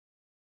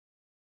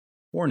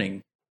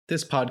Warning,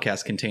 this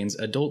podcast contains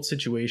adult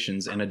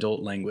situations and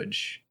adult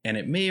language, and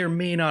it may or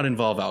may not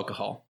involve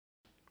alcohol.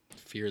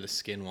 Fear the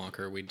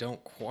Skinwalker. We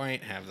don't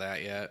quite have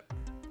that yet.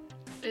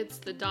 It's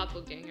the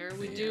doppelganger.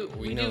 We Yeah, do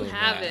we we know do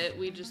have that. it.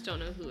 We just don't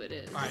know who it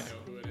is. I know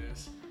who it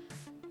is.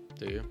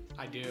 Do you?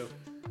 I do.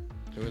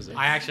 Who is it?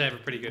 I actually have a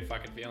pretty good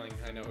fucking feeling.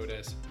 I know who it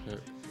is.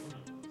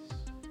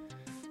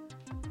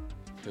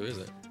 Who is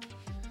it?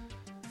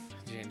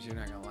 James, you're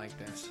not gonna like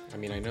this. I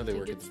mean, I know they I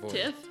work think at it's the board.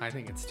 Tiff. I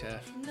think it's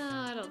Tiff. No,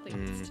 I don't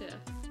think it's Tiff.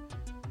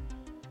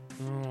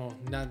 Oh,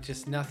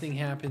 nothing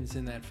happens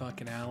in that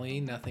fucking alley.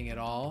 Nothing at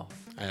all.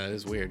 That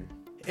is weird.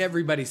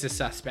 Everybody's a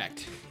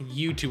suspect.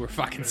 You two are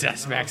fucking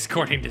suspects,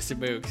 according to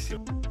Sabooks.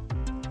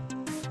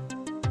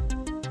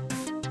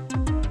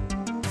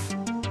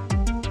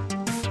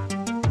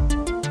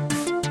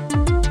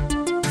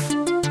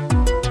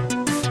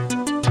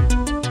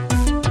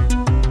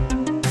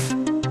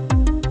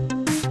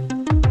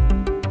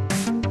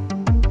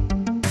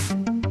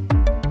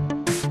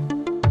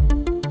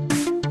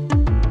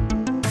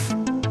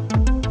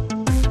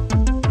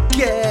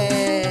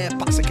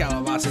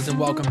 And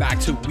welcome back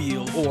to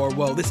Wheel or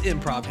Woe, this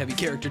improv heavy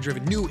character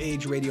driven new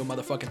age radio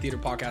motherfucking theater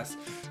podcast,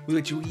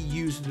 which we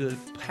use the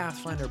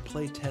Pathfinder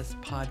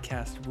playtest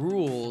podcast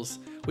rules,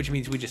 which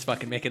means we just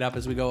fucking make it up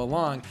as we go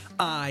along.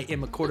 I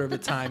am a quarter of the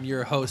time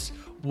your host,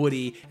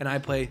 Woody, and I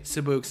play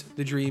Sabooks,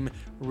 the dream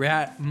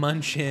rat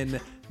munchin,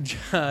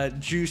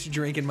 juice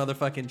drinking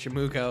motherfucking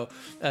Chimuko,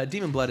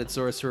 demon blooded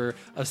sorcerer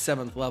of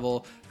 7th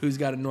level who's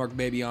got a Nork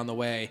baby on the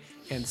way,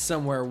 and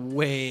somewhere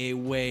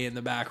way in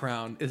the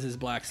background is his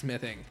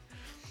blacksmithing.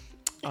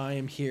 I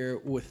am here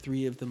with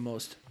three of the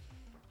most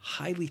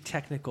highly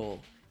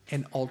technical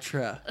and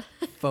ultra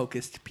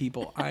focused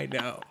people I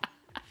know.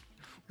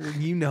 Well,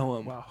 you know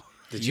them. Wow.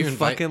 Did you you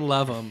invite- fucking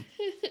love them.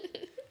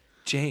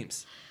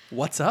 James,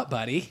 what's up,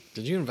 buddy?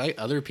 Did you invite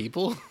other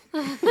people?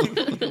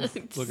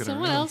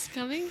 Someone else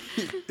coming?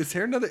 Is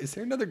there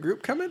another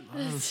group coming?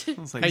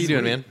 How you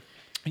doing, man?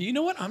 You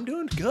know what? I'm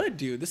doing good,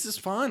 dude. This is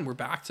fun. We're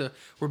back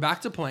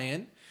to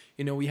playing.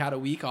 You know, we had a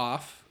week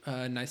off,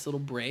 a nice little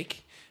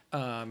break.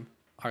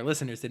 Our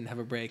listeners didn't have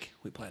a break.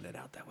 We planned it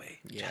out that way,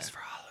 just for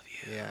all of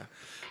you. Yeah.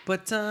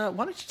 But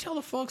why don't you tell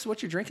the folks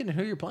what you're drinking and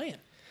who you're playing?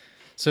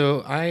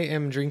 So I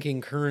am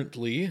drinking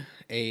currently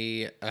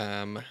a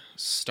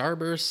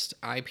Starburst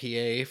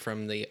IPA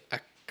from the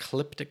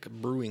Ecliptic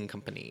Brewing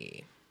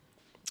Company,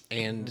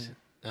 and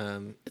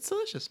it's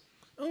delicious.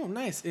 Oh,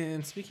 nice.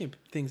 And speaking of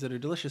things that are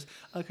delicious,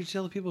 could you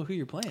tell the people who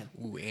you're playing?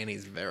 Ooh,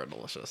 Annie's very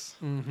delicious.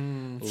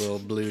 Mm-hmm. A little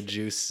blue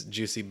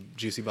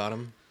juicy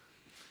bottom.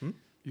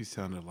 You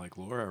sounded like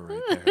Laura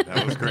right there.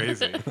 That was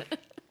crazy.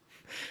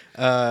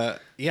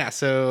 Yeah,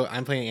 so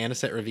I'm playing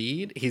Anisette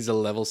Ravid. He's a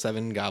level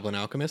 7 goblin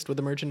alchemist with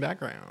a merchant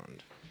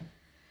background.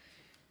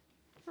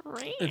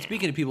 And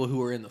speaking of people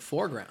who are in the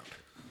foreground,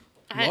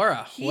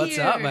 Laura, what's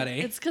up, buddy?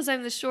 It's because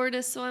I'm the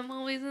shortest, so I'm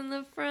always in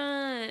the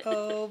front.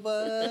 Oh,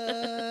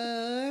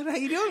 bud. How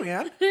you doing,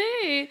 man?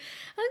 Hey,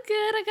 I'm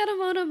good. I got a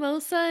Mona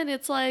Mosa, and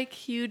it's like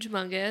huge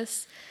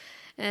mungus,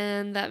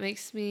 and that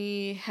makes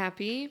me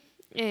happy.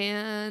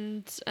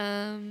 And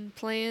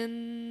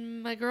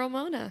playing my girl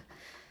Mona,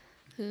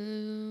 who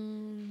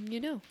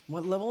you know.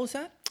 What level is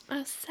that?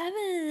 7.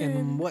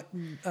 And what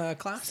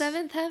class?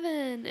 7th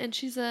heaven, and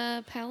she's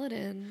a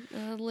paladin,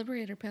 a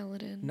liberator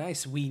paladin.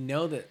 Nice. We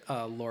know that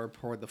Laura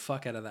poured the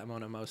fuck out of that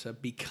Mona Mosa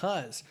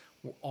because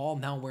we're all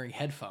now wearing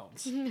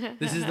headphones.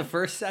 This is the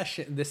first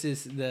session. This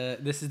is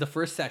the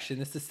first session.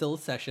 This is still a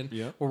session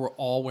where we're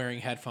all wearing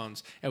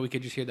headphones, and we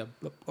could just hear the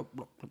blub, blub,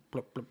 blub,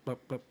 blub, blub, blub,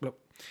 blub, blub.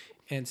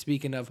 And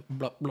speaking of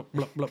blub, blub,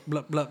 blub, blub,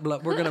 blub, blub,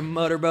 blub, we're gonna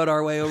motorboat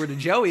our way over to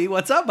Joey.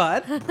 What's up,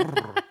 bud?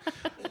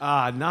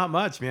 Not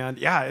much, man.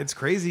 Yeah, it's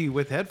crazy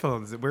with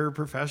headphones. We're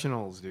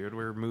professionals, dude.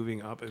 We're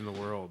moving up in the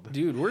world.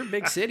 Dude, we're a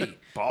big city.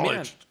 Baller.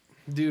 Man,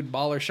 dude,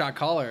 baller shot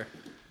caller.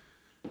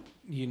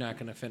 You're not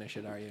gonna finish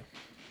it, are you?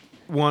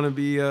 Want to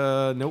be,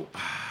 nope.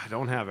 I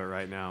don't have it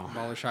right now.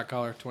 Baller shot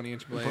caller,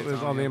 20-inch blades.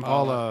 It's on the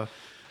Impala.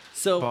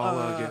 So,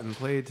 Getting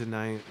played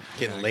tonight.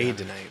 Getting laid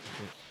tonight.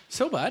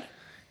 So, bud,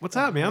 What's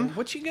up, man?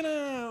 what you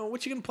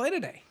gonna play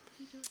today?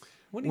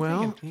 What are you Well,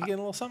 thinking? You getting a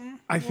little something?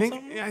 I A little think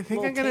something? I'm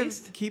Little gonna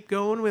taste? keep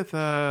going with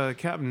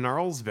Captain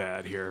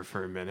Gnarlsvad here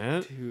for a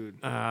minute. Dude.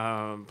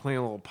 Playing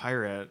a little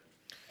pirate.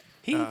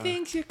 He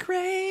thinks you're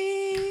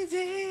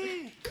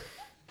crazy.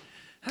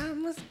 I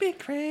must be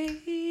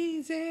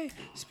crazy.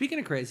 Speaking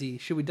of crazy,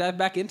 should we dive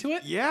back into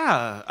it?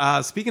 Yeah.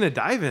 Speaking of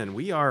diving,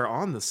 we are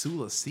on the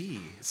Sula Sea,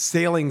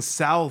 sailing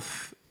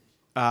south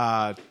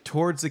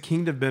towards the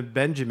Kingdom of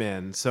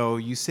Benjamin. So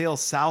you sail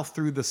south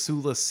through the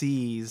Sula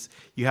Seas.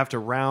 You have to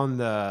round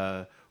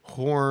the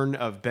Horn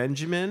of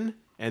Benjamin,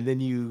 and then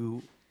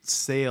you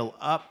sail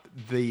up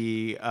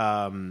the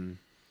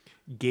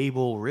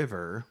Gable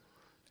River.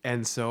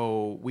 And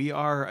so we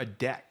are a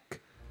deck.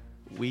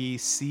 We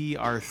see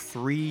our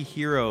 3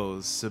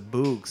 heroes,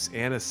 Sabooks,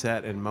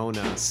 Anisette, and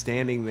Mona,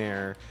 standing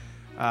there.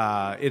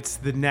 It's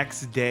the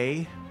next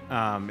day.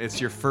 It's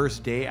your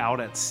first day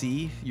out at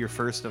sea, your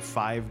first of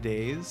 5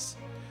 days.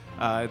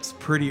 It's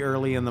pretty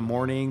early in the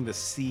morning. The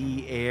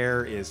sea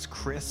air is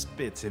crisp.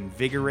 It's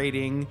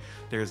invigorating.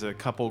 There's a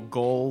couple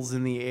gulls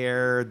in the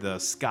air. The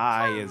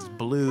sky is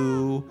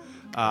blue.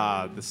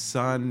 The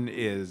sun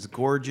is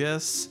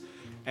gorgeous.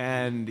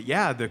 And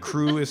yeah, the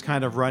crew is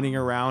kind of running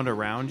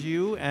around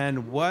you.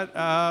 And what,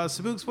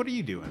 Sabooks, what are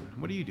you doing?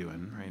 What are you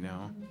doing right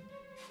now?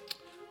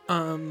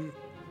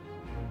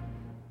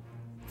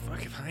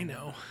 Fuck if I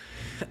know.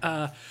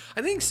 I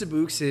think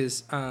Sabooks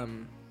is,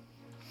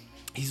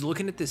 he's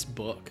looking at this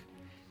book.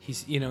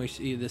 He's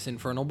this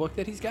Infernal book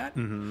that he's got,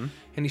 and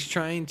he's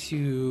trying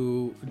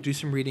to do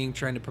some reading,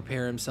 trying to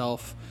prepare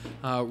himself,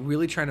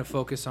 really trying to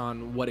focus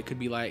on what it could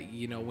be like,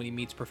 when he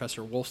meets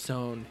Professor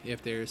Wolfstone,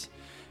 if there's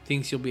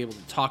things he'll be able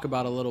to talk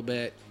about a little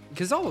bit,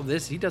 because all of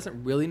this he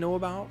doesn't really know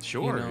about.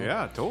 Sure,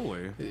 yeah,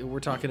 totally. We're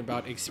talking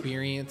about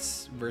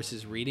experience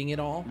versus reading it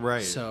all.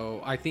 Right.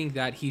 So I think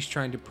that he's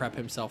trying to prep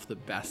himself the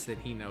best that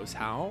he knows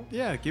how.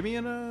 Yeah, give me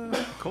an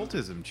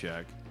occultism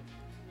check.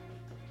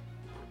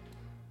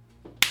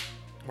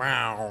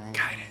 Wow.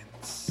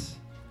 Guidance.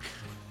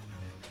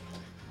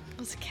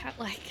 What's a cat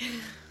like?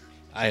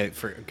 I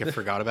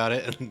forgot about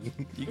it.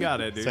 You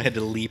got it, dude. So I had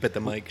to leap at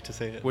the mic to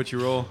say it. What'd you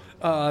roll?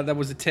 That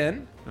was a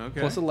 10. Okay.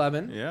 Plus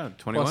 11. Yeah,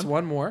 21. Plus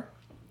one more.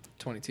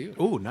 22.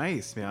 Oh,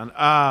 nice, man.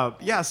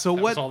 Yeah, so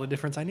That what... was all the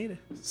difference I needed.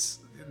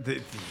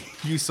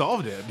 You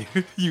solved it.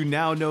 You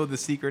now know the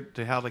secret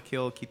to how to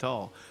kill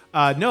Kital.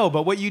 No,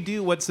 but what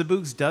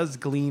Sabooks does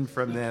glean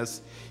from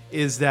this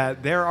is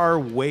that there are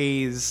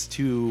ways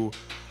to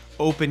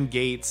open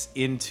gates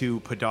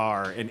into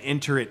Padar and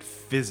enter it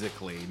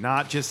physically,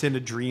 not just in a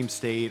dream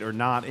state or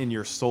not in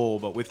your soul,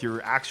 but with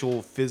your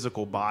actual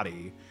physical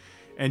body.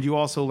 And you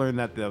also learn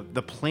that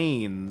the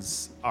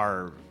planes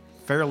are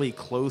fairly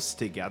close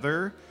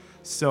together.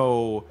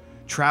 So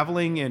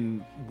traveling in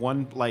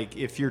one, like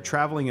if you're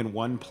traveling in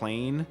one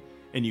plane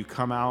and you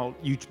come out,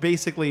 you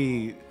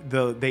basically,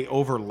 they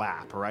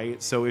overlap,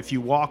 right? So if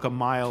you walk a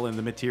mile in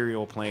the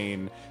material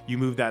plane, you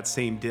move that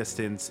same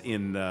distance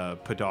in the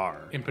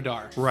Padar. In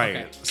Padar. Right.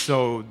 Okay.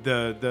 So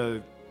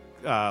the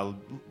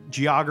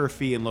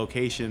geography and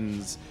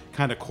locations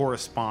kind of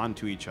correspond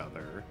to each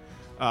other.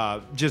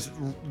 Just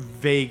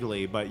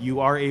vaguely, but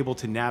you are able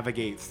to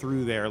navigate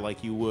through there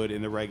like you would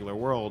in the regular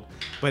world.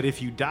 But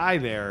if you die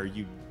there,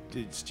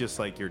 it's just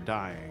like you're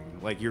dying.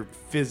 Like you're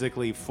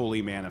physically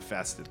fully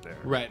manifested there.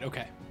 Right.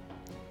 Okay.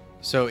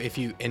 So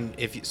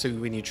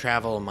when you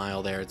travel a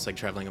mile there, it's like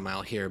traveling a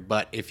mile here.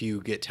 But if you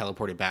get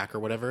teleported back or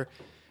whatever,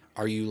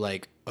 are you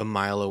like a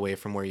mile away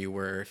from where you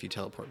were if you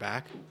teleport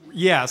back?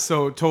 Yeah.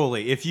 So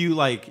totally. If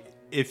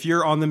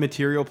you're on the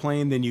material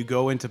plane, then you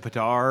go into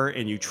Padar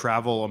and you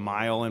travel a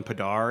mile in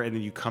Padar, and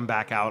then you come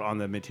back out on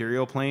the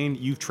material plane.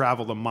 You've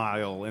traveled a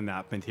mile in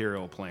that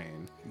material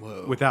plane.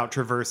 Whoa. Without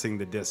traversing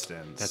the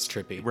distance. That's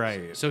trippy.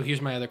 Right. So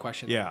here's my other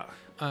question. Yeah.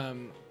 Well,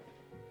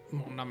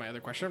 not my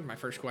other question. My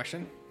first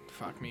question.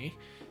 Fuck me.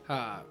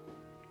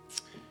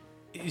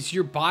 Is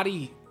your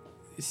body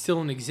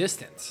still in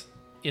existence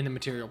in the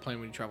material plane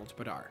when you travel to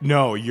Padar?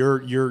 No,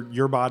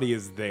 your body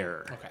is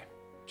there. Okay.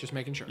 Just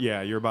making sure.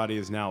 Yeah, your body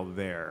is now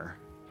there.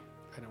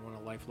 I don't want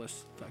a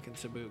lifeless fucking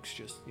Sabooks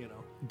just,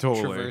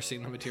 Totally.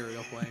 traversing the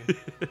material plane.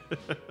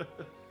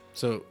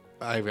 So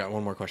I've got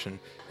one more question.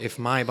 If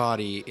my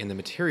body in the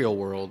material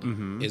world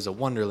is a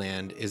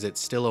wonderland, is it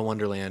still a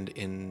wonderland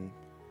in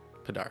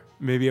Padar?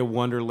 Maybe a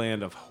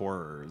wonderland of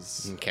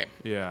horrors. Okay.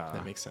 Yeah.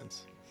 That makes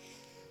sense.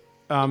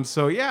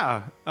 So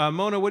yeah,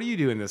 Mona, what are you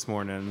doing this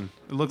morning?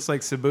 It looks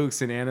like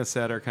Sabooks and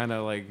Anisette are kind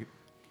of like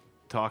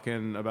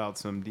talking about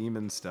some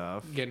demon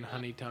stuff. Getting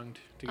honey-tongued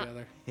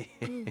together.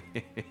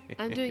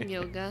 I'm doing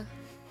yoga.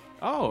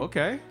 Oh,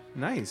 okay.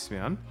 Nice,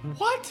 man.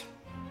 What?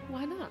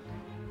 Why not?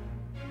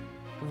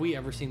 Have we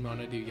ever seen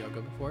Mona do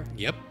yoga before?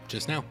 Yep.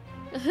 Just now.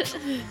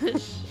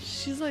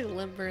 She's like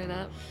limbering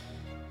up.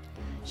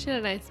 She had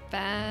a nice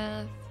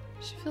bath.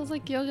 She feels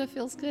like yoga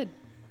feels good.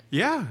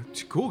 Yeah,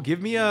 cool.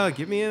 Give me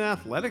an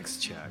athletics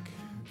check.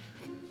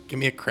 Give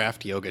me a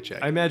craft yoga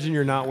check. I imagine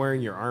you're not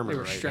wearing your armor They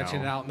were right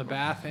stretching now. it out in the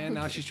bath, and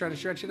now she's trying to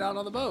stretch it out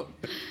on the boat.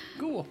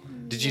 Cool.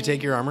 Did you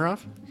take your armor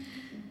off?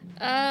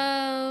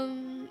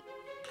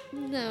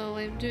 No,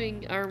 I'm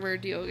doing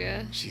armored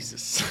yoga.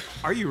 Jesus.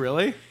 Are you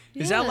really?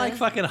 Is that like Yeah.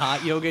 fucking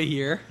hot yoga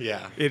here?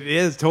 Yeah. It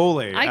is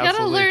totally. I gotta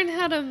absolutely. learn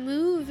how to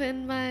move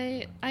in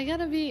my.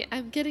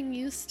 I'm getting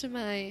used to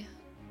my.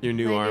 Your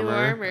new my new armor.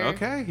 armor.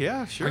 Okay,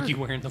 yeah, sure. Are you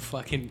wearing the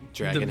fucking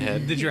Dragon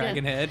head? The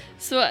dragon head.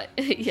 So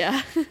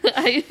yeah,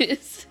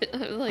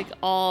 I'm like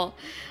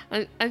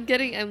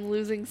I'm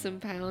losing some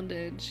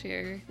poundage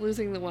here,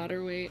 losing the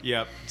water weight.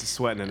 Yep, just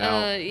sweating it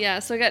out. Yeah,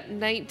 so I got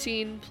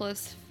 19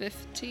 plus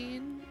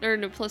 15, or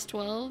no, plus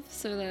 12,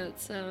 so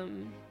that's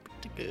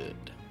Pretty good.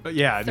 But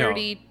yeah, no.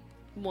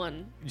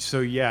 31.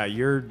 So yeah,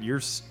 you're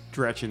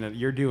stretching it.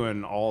 You're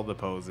doing all the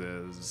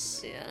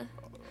poses. Yeah,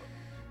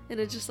 and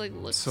it just like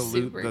looks Salute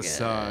super the good.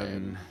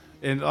 sun.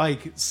 And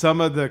like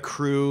some of the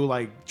crew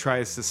like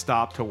tries to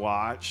stop to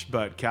watch,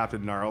 but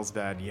Captain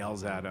Gnarlsdad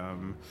yells at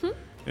him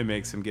and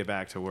makes him get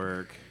back to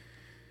work.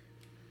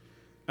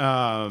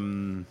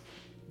 Yeah,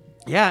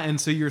 and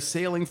so you're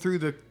sailing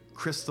through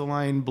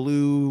crystalline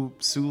blue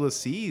Sula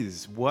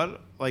seas.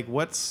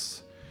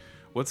 What's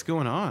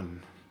going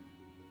on?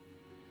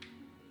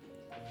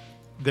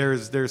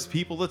 There's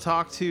people to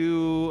talk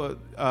to.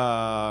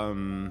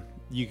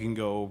 You can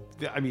go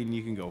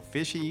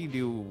fishing, you can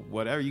do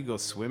whatever, you go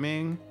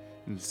swimming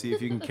and see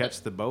if you can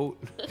catch the boat.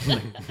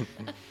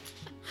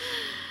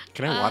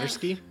 Can I water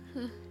ski?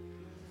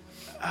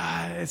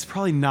 It's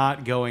probably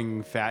not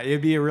going fast.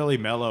 It'd be a really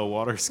mellow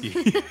water ski.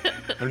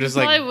 I'm just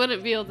I like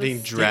wouldn't be able to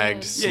being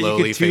dragged stand.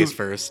 slowly you could face tube-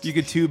 first. You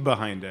could tube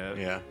behind it.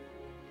 Yeah.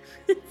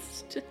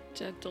 It's just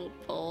gentle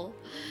pull.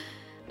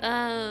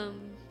 Yeah,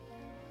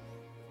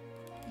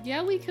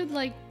 we could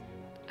I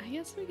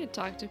guess we could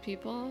talk to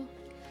people.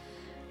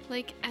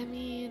 I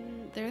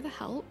mean, they're the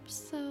help,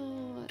 so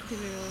do we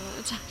really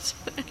want to talk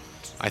to them?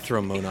 I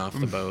throw Mona off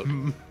the boat.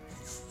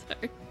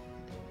 Sorry.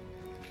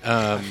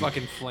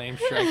 Fucking flame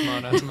strike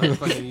Mona. I'm gonna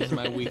fucking use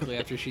my weekly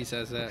after she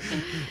says that.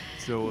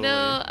 So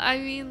No, I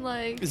mean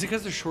Is it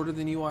because they're shorter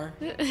than you are?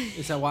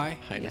 Is that why?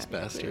 Highness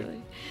bastard.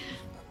 clearly.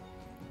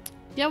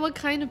 Yeah, what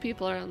kind of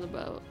people are on the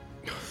boat?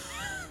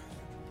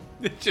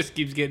 It just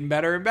keeps getting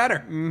better and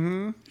better.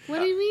 What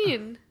do you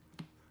mean?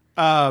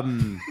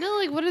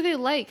 No, what are they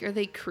like? Are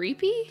they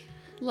creepy?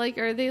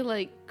 Are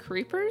they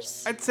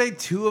creepers? I'd say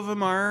two of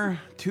them are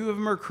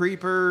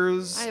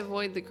creepers. I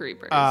avoid the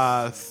creepers.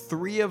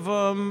 3 of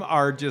them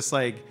are just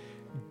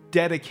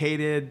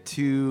dedicated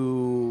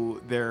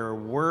to their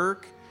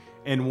work,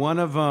 and one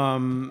of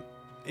them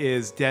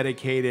is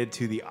dedicated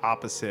to the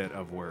opposite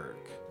of work.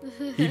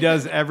 He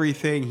does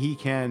everything he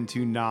can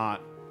to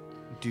not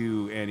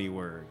do any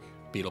work.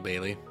 Beetle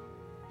Bailey.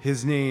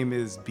 His name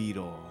is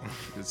Beetle.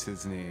 It's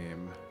his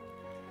name.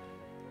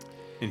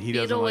 And he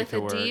doesn't Beetle like with to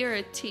a work. D or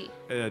a T?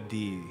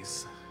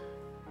 D's.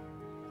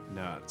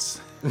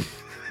 Nuts.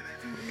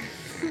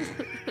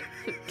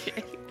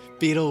 Okay.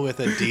 Beetle with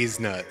a D's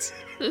nuts.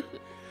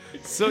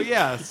 So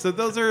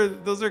those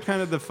are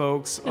kind of the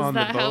folks Is on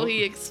the that boat. how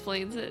he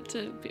explains it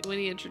to when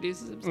he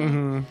introduces himself?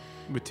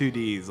 Mm-hmm. With 2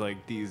 D's,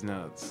 like D's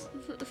nuts.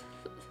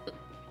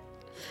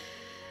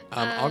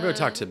 I'll go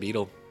talk to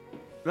Beetle.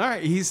 All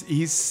right,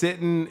 he's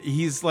sitting.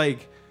 He's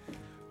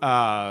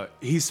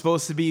he's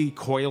supposed to be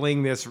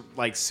coiling this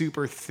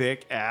super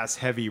thick ass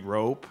heavy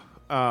rope.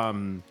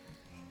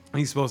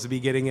 He's supposed to be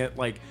getting it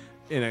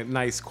in a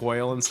nice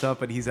coil and stuff,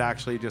 but he's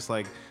actually just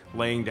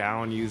laying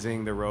down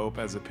using the rope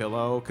as a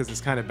pillow because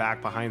it's kind of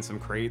back behind some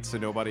crates so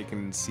nobody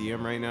can see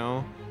him right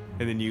now.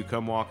 And then you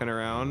come walking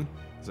around.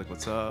 He's like,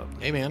 "What's up?"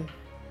 Hey man,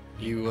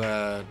 you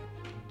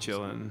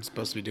Chilling.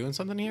 supposed to be doing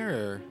something here,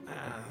 or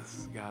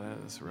Got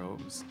it. This rope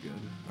is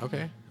good.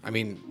 okay? I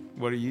mean,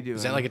 What are you doing?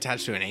 is that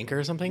attached to an anchor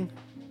or something?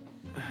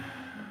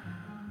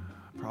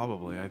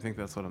 Probably. I think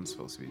that's what I'm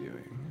supposed to be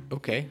doing.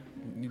 Okay.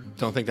 You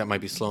don't think that might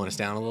be slowing us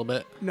down a little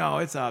bit? No,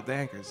 it's up. The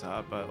anchor's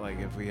up. But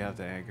if we have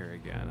to anchor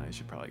again, I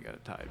should probably get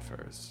it tied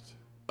first.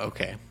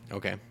 Okay.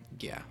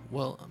 Yeah.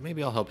 Well,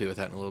 maybe I'll help you with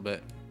that in a little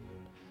bit.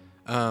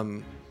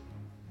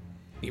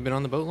 You been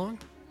on the boat long?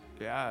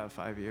 Yeah,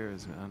 5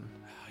 years, man.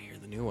 Oh, you're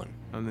the new one.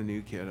 I'm the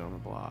new kid on the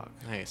block.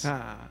 Nice.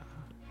 Ah,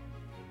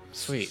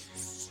 Sweet.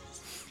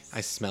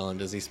 I smell him.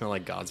 Does he smell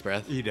like God's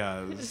breath? he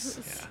does.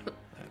 Yeah,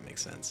 that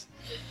makes sense.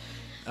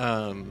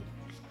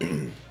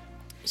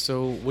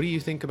 So what do you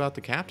think about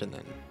the captain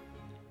then?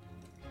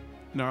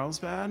 Gnarl's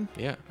bad?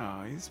 Yeah,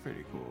 Oh, he's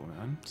pretty cool,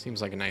 man. seems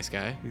like a nice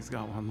guy. He's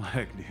got 1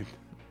 leg, dude.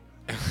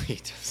 He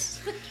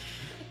does.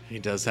 He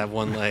does have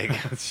one leg.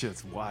 That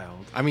shit's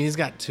wild. I mean, he's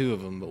got 2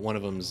 of them, but one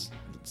of them's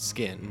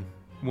skin.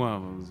 One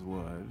of them's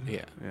wood.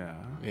 Yeah. Yeah.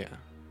 Yeah.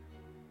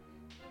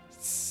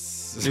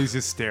 He's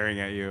just staring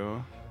at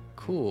you.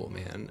 Cool,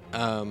 man.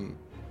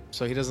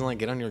 So he doesn't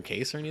get on your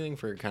case or anything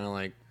for kind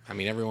of I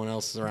mean, everyone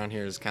else around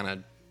here is kind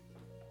of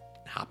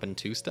hopping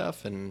to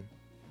stuff, and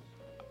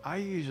I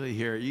usually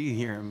you can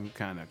hear him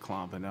kind of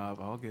clomping up.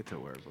 I'll get to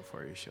work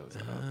before he shows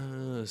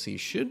up. so you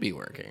should be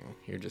working.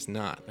 You're just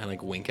not. I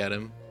wink at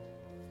him.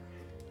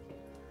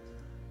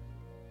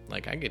 I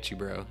get you,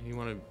 bro. You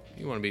want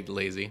to be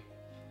lazy.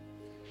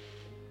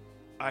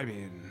 I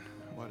mean,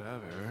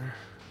 whatever.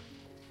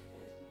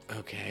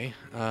 Okay.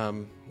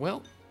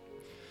 Well,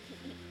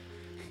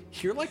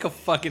 You're like a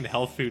fucking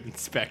health food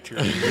inspector.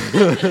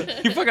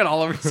 You're fucking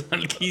all over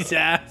Sunke's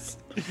ass.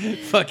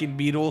 Fucking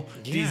Beetle.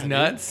 These dude.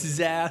 nuts, his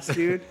ass,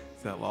 dude.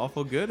 Is that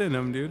lawful good in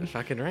him, dude?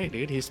 fucking right,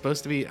 dude. He's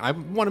supposed to be. I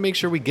want to make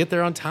sure we get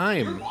there on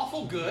time.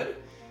 Awful good.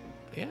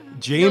 Yeah.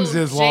 James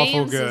No, is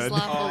lawful James good. Is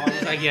lawful I was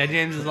good. like, yeah,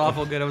 James is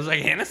lawful good. I was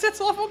like, Hannah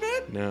said's lawful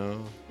good?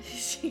 No.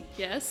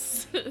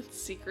 Yes,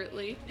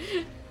 secretly.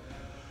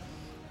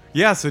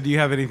 Yeah, so do you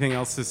have anything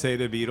else to say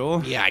to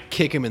Beetle? Yeah, I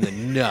kick him in the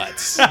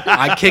nuts.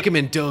 I kick him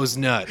in Doe's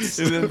nuts.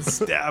 And then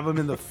stab him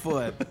in the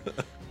foot.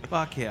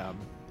 Fuck him.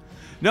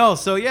 No,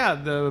 so yeah,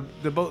 the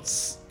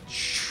boat's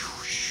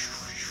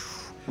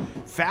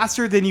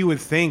faster than you would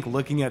think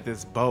looking at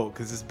this boat,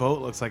 because this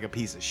boat looks like a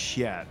piece of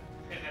shit. And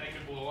then it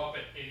could blow up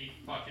at any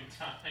fucking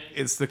time.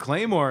 It's the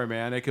Claymore,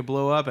 man. It could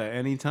blow up at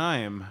any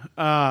time.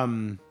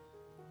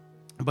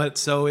 But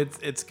so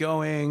it's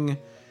going.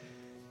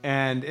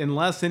 And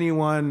unless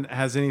anyone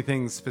has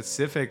anything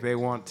specific they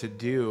want to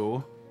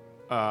do,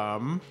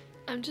 I'm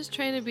just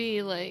trying to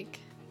be like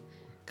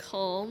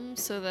calm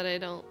so that I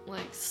don't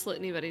like slit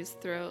anybody's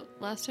throat.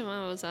 Last time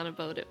I was on a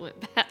boat, it went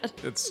bad.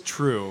 it's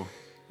true.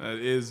 That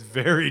is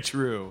very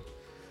true.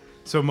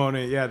 So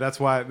Mona, yeah, that's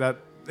why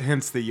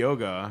hence the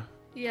yoga.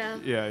 Yeah.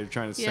 Yeah, you're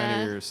trying to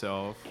center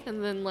yourself.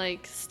 And then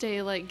like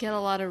get a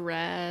lot of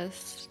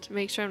rest.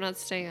 Make sure I'm not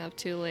staying up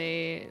too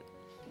late.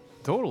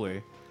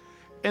 Totally.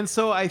 And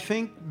so I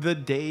think the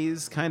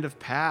days kind of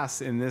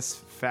pass in this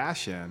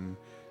fashion.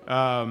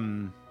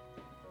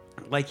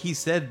 Like he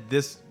said,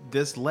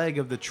 this leg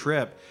of the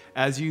trip,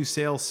 as you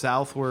sail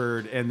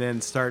southward and then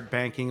start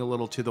banking a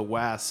little to the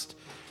west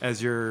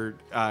as you're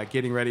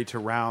getting ready to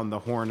round the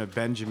Horn of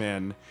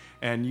Benjamin.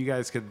 And you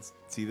guys could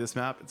see this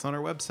map. It's on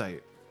our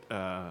website,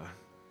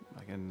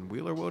 like in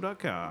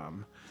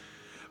wheelerwoe.com.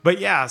 But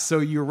yeah, so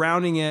you're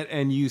rounding it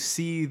and you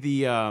see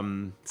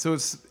the,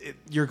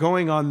 you're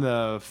going on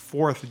the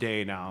 4th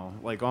day now,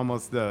 like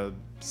almost the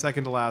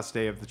second to last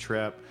day of the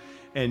trip.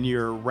 And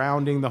you're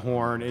rounding the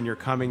Horn and you're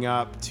coming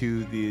up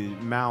to the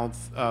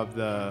mouth of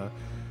the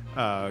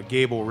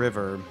Gable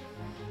River.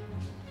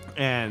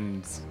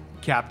 And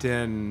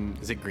Captain...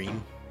 Is it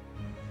green?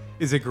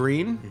 Is it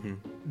green? Mm-hmm.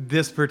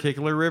 This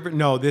particular river?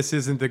 No, this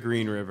isn't the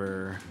Green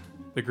River.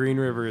 The Green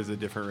River is a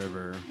different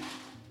river.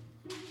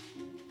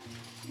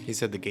 He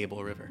said the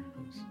Gable River.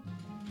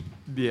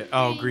 Yeah.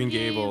 Oh, Green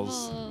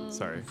Gables.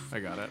 Sorry, I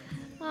got it.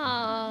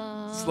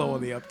 Aww. Slow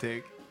on the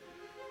uptake.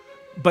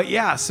 But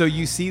yeah, so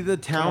you see the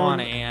town. Come on,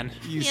 Anne.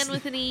 Anne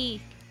with an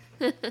E.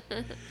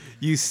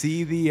 You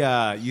see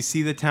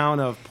the town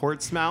of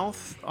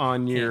Portsmouth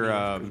on your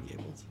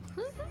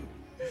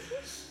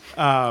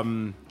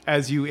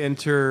as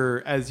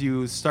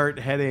you start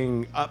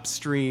heading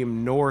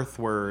upstream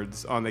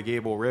northwards on the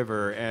Gable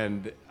River,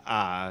 and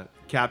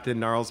Captain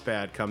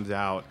Gnarlsbad comes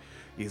out.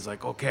 He's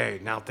like, okay,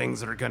 now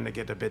things are gonna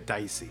get a bit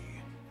dicey.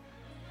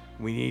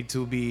 We need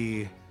to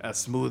be as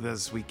smooth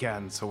as we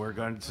can, so we're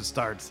going to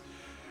start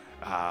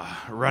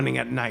running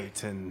at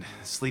night and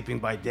sleeping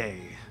by day.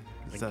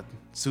 Does that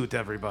suit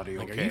everybody?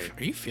 Like, okay.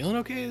 are you feeling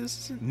okay?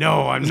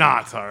 No, I'm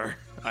not.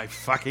 I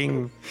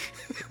fucking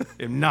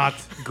am not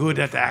good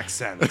at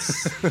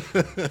accents.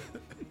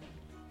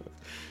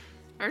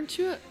 Aren't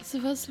you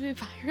supposed to be a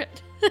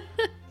pirate?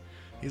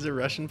 He's a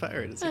Russian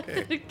pirate. It's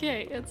okay.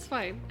 Okay, it's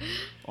fine.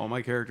 All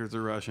my characters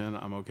are Russian.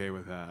 I'm okay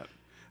with that.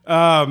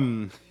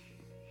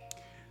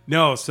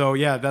 No, so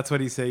yeah, that's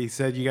what he said. He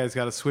said you guys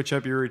got to switch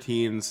up your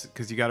routines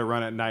because you got to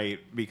run at night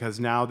because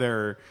now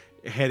they're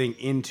heading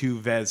into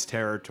Vez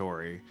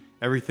territory.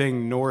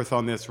 Everything north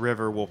on this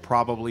river will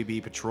probably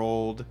be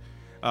patrolled.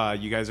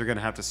 You guys are going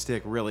to have to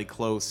stick really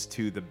close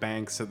to the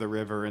banks of the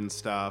river and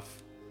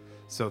stuff.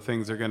 So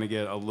things are going to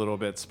get a little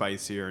bit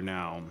spicier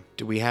now.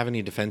 Do we have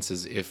any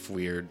defenses if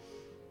we're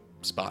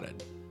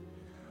spotted?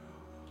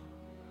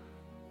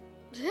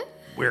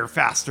 We're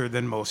faster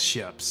than most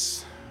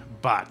ships,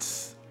 but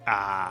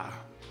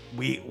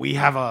we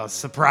have a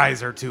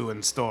surprise or two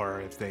in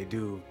store if they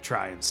do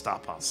try and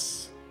stop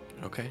us.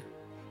 Okay.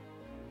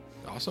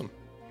 Awesome.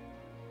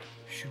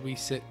 Should we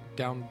sit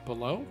down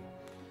below?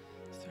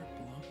 Is there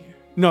below here?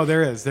 No,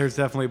 there is. There's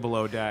definitely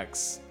below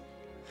decks.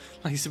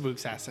 Like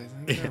Sabook's ass. I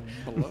think they're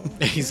below.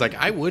 He's like,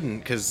 I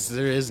wouldn't because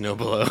there is no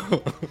below.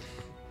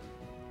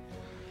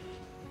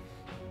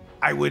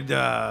 I would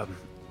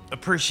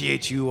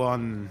appreciate you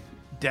on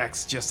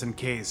decks just in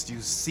case.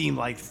 You seem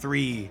like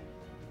 3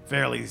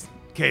 fairly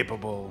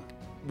capable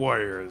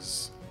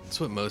warriors. That's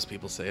what most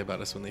people say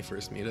about us when they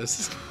first meet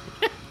us.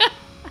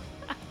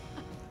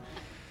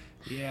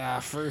 Yeah,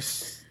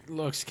 first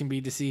looks can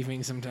be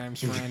deceiving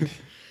sometimes, friend.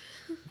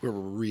 We're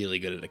really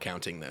good at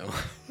accounting, though.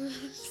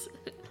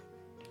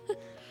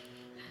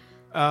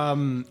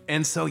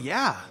 And so,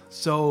 yeah.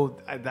 So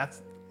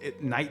that's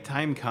it.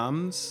 Nighttime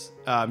comes.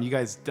 You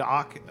guys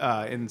dock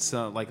in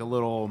some, like a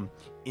little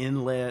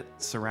inlet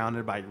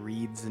surrounded by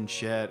reeds and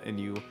shit, and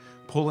you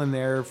pull in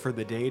there for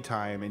the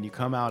daytime, and you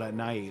come out at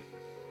night,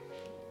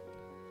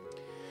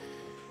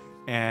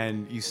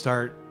 and you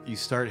start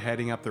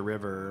heading up the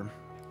river,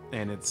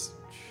 and it's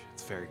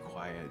very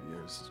quiet.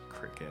 There's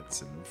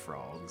crickets and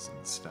frogs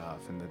and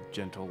stuff, and the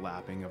gentle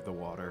lapping of the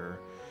water.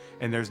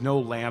 And there's no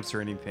lamps or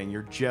anything.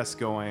 You're just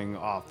going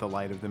off the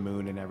light of the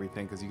moon and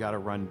everything because you got to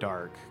run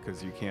dark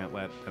because you can't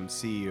let them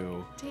see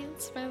you.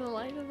 Dance by the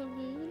light of the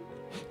moon.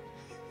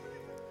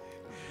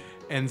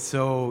 And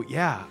so,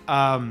 yeah,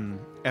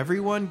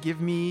 everyone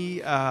give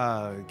me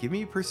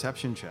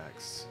perception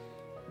checks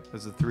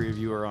as the 3 of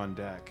you are on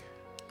deck.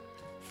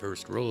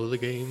 First roll of the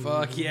game.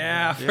 Fuck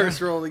yeah.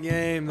 First roll of the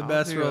game. The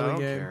best roll of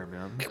the game. Care,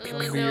 man. Oh,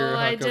 Be your no,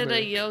 I Huckleberry. did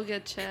a yoga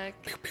check.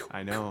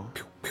 I know.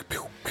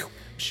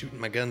 Shooting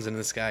my guns into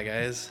the sky,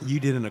 guys.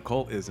 You did an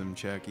occultism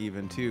check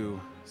even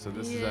too. So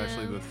this is Yeah.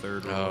 actually the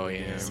 3rd roll. Oh, of the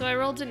yeah. game. So I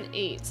rolled an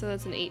 8, so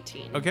that's an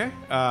 18. Okay.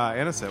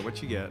 Anna said,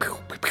 what you get?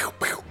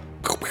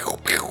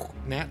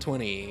 Nat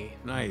 20.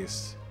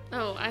 Nice.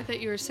 Oh, I thought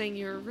you were saying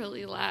you were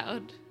really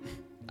loud.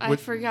 I What-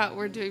 forgot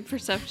we're doing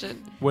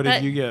perception. What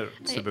That- did you get,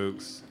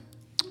 Sabooks?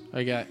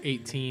 I got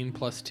 18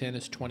 plus 10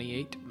 is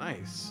 28.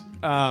 Nice.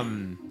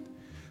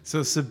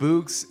 So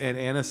Sabuks and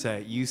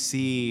Aniset, you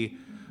see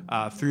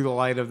through the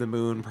light of the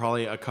moon,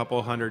 probably a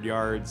couple hundred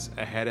yards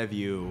ahead of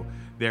you,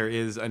 there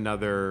is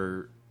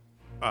another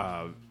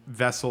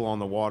vessel on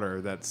the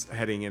water that's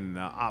heading in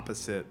the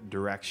opposite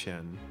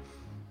direction.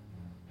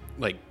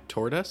 Like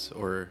toward us,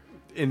 or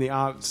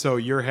So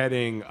you're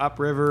heading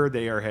upriver,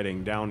 they are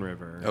heading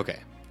downriver. okay.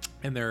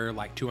 And they're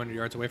like 200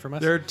 yards away from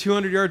us? They're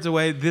 200 yards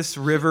away. This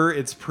river,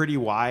 it's pretty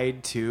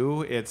wide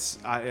too. It's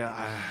I don't know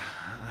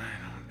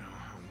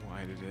how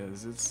wide it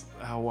is. It's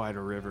how wide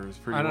a river is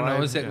pretty wide. I don't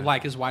know. Is it Yeah.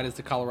 like as wide as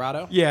the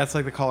Colorado? Yeah, it's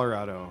like the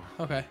Colorado.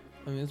 Okay.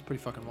 I mean, it's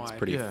pretty fucking wide.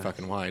 Pretty Yeah.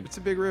 fucking wide. It's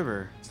a big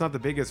river. It's not the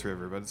biggest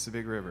river, but it's a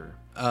big river.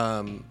 So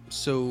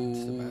It's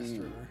the best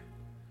river.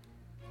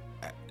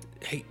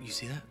 hey, you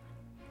see that?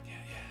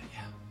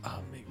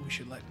 Maybe we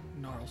should let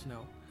Gnarls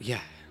know.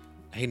 Yeah.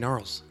 Hey,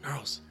 Gnarls.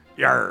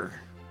 Yarr.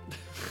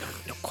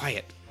 No,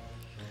 quiet.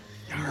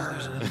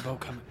 There's another boat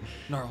coming.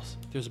 Gnarls,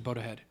 there's a boat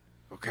ahead.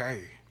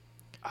 Okay.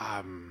 Do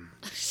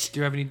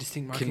you have any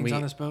distinct markings we-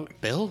 on this boat?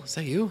 Bill, is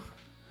that you?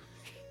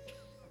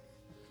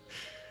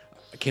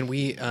 Can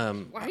we?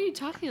 Why are you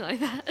talking like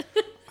that?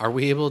 Are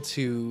we able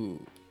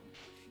to?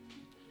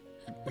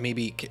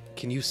 Maybe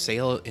can you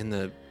sail in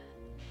the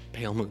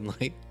pale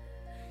moonlight?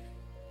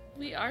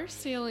 We are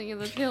sailing in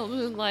the pale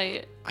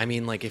moonlight. I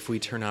mean, like if we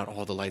turn out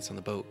all the lights on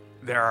the boat,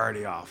 They're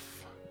already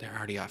off. they're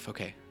already off.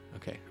 Okay.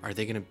 Are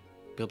they gonna be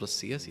able to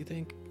see us? You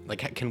think?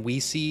 Like, can we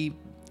see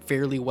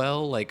fairly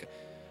well? Like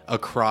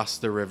across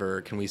the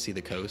river, can we see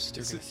the coast?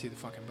 They're gonna see the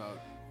fucking boat.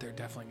 They're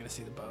definitely gonna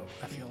see the boat.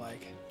 I feel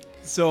like.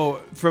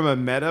 So from a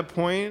meta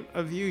point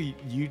of view,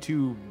 you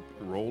two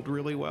rolled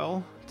really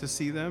well to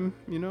see them,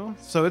 you know?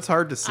 So it's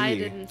hard to see. I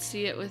didn't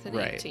see it with an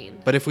Right.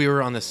 18. But if we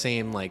were on the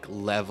same like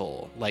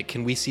level, like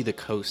can we see the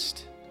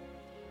coast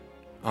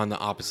on the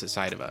opposite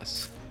side of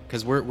us?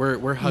 Because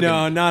we're hugging.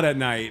 No, not at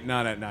night.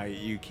 Not at night.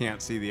 You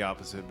can't see the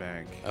opposite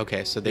bank.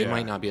 Okay, so they Yeah.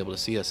 might not be able to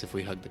see us if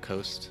we hug the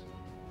coast.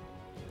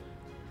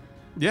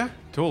 Yeah,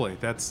 totally.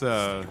 That's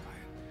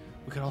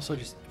We could also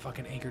just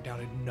fucking anchor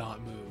down and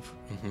not move.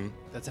 Mm-hmm.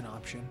 That's an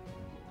option.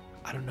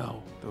 I don't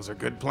know. those are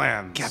good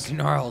plans. Captain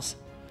Gnarls,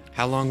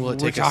 How long will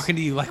it we're take us? talking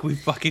to you like we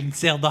fucking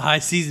sailed the high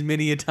seas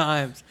many a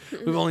times.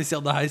 We've only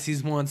sailed the high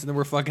seas once, and then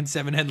we're fucking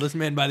 7 headless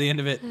men by the end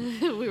of it.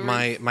 We were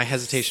My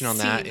hesitation on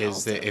that seeing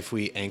is that also. if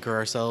we anchor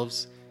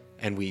ourselves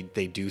and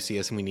they do see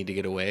us and we need to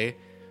get away,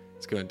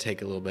 it's going to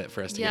take a little bit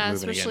for us to Yeah, get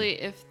moving especially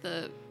again.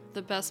 if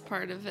the best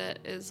part of it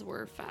is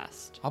we're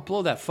fast. I'll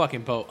blow that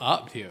fucking boat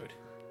up, dude.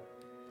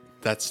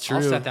 That's true.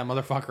 I'll set that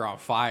motherfucker on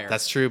fire.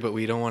 That's true, but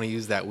we don't want to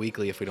use that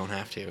weekly if we don't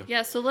have to.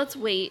 Yeah, so let's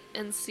wait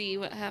and see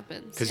what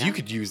happens. Because you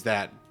could use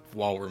that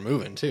while we're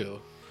moving too.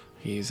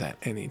 use that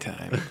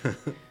anytime.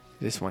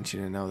 Just want you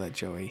to know that,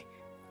 Joey.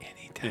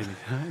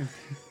 Anytime.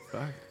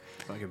 Fuck.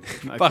 Fucking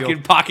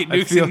Fucking pocket I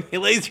nukes feel- and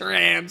laser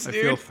hands, I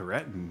dude. feel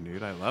threatened,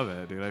 dude. I love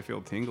it, dude. I feel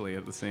tingly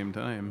at the same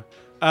time.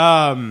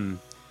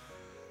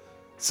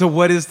 So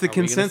what is the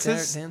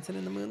consensus? dancing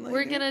in the moonlight?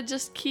 We're gonna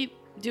just keep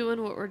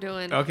doing what we're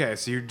doing. Okay,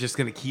 so you're just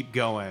gonna keep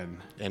going.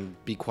 And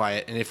be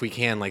quiet, and if we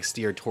can, like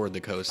steer toward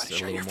the coast a Shut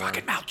little your more.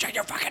 fucking mouth. Shut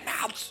your fucking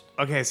mouths.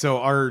 Okay, so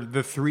are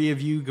the three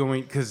of you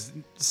going? Because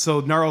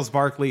so Gnarls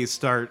Barkley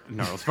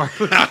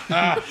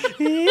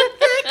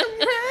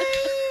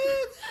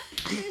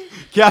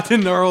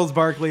Captain Gnarls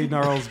Barkley,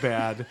 Gnarls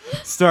Bad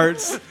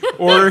starts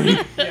ordering.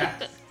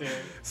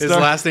 His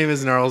last name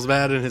is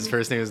Gnarlsbad, and his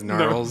first name is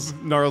Gnarls.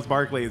 Gnarls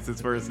Barkley is his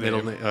first name.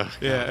 Middle name. Ugh.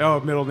 Yeah. Oh,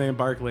 middle name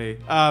Barkley.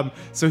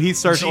 So he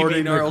starts Jimmy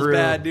ordering the Gnarls crew.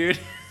 bad, dude.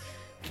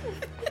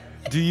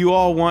 Do you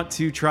all want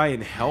to try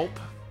and help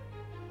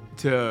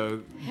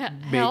to make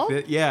Help?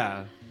 it?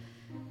 Yeah.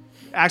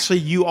 Actually,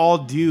 you all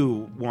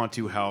do want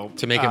to help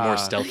To make it more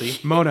stealthy?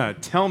 Mona,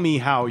 tell me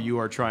how you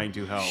are trying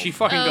to help. She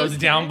fucking goes Okay.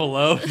 down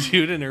below,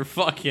 dude, in her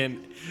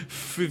fucking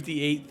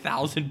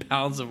 58,000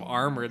 pounds of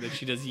armor that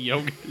she does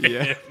yoga in.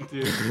 yeah,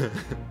 dude.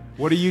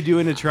 What are you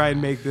doing to try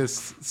and make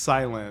this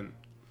silent?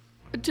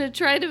 To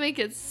try to make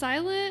it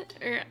silent,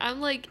 or I'm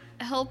like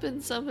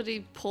helping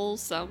somebody pull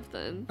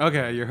something.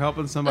 Okay, you're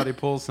helping somebody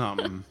pull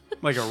something,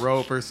 like a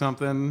rope or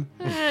something.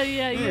 Yeah, you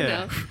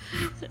Yeah. know.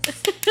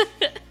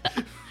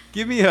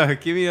 Give me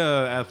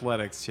a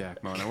athletics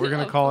check, Mona. We're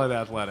gonna call it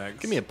athletics.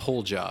 Give me a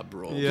pull job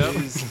roll. Yep.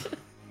 please.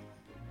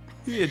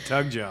 Give me a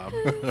tug job.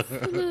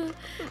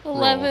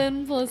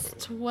 11 plus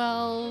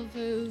 12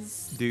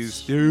 is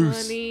Deuce.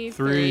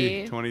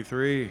 23.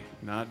 23.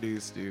 Not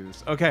deuce.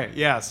 Okay,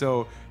 yeah,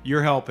 so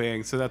you're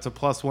helping. So that's a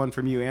 +1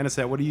 from you.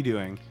 Anisette, what are you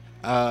doing?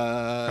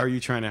 How are you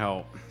trying to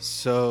help?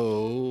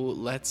 So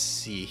let's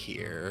see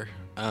here.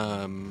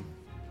 Trying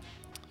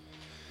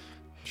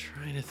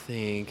to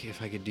think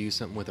if I could do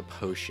something with a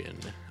potion.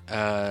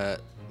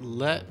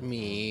 Let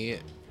me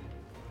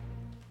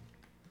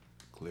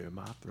Clear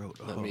my throat.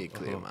 let me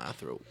clear my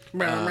throat.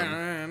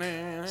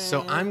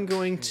 So I'm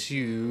going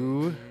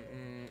to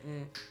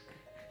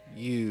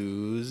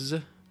use.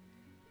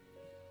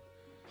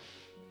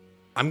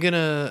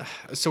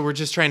 So we're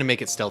just trying to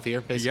make it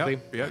stealthier, basically.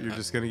 Yep, you're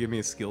just gonna give me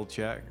a skill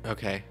check.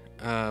 Okay.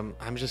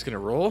 I'm just gonna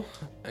roll,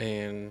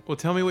 and Well,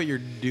 tell me what you're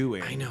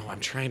doing. I know I'm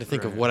trying to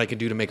think of what I could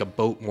do to make a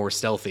boat more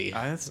stealthy.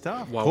 That's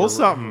tough. While Pull we're,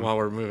 something. while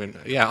we're moving.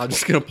 Yeah, I'm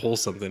just gonna pull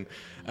something.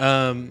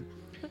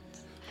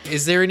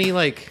 Is there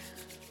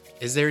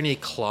any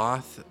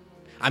cloth?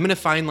 I'm gonna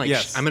find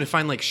Yes. I'm gonna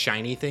find like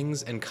shiny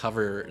things and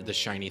cover the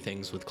shiny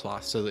things with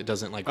cloth so that it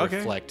doesn't like Okay.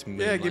 reflect Yeah,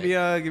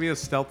 moonlight. give me a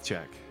stealth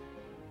check.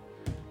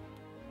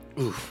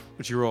 Oof.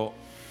 What'd you roll?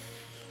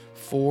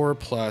 4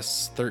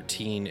 plus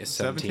 13 is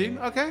 17.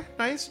 Okay,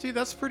 nice, dude.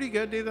 That's pretty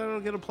good, dude. That'll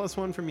get a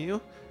 +1 from you.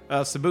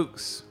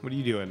 Sabuks, what are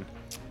you doing?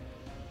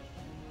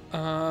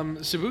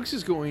 Sabuks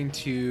is going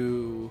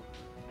to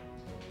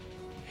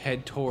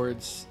head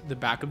towards the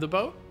back of the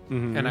boat,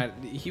 and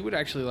he would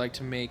actually like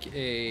to make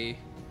a.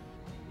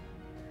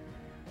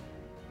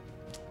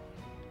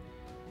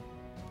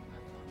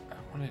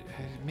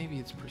 Maybe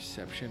it's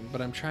perception,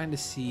 but I'm trying to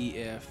see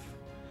if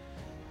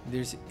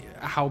there's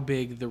how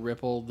big the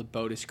ripple the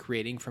boat is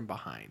creating from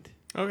behind.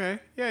 Okay,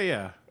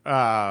 yeah.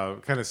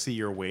 Kind of see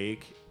your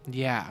wake.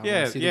 Yeah, I Yeah,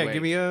 wanna see the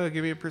wake.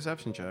 give me a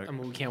perception check. I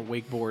mean, we can't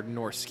wakeboard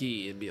nor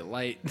ski; it'd be a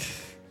light.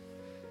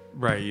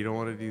 Right, you don't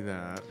want to do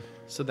that.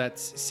 So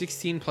that's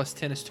 16 plus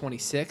 10 is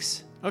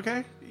 26.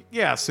 Okay,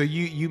 yeah. So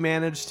you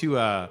managed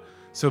to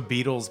so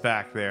Beetle's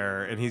back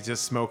there and he's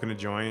just smoking a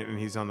joint and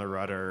he's on the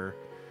rudder.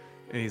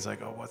 And he's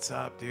like, "Oh, what's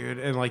up, dude?"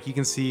 And like you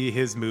can see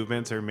his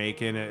movements are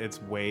making it.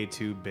 It's way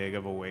too big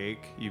of a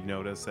wake. You've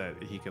noticed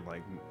that he could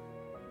like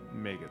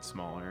make it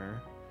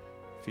smaller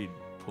if he'd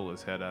pull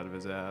his head out of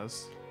his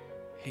ass.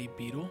 Hey,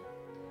 Beetle.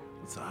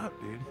 What's up,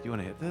 dude? You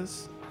want to hit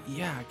this?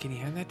 Yeah, can you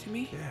hand that to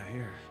me? Yeah,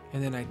 here.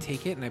 And then I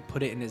take it and I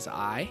put it in his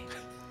eye,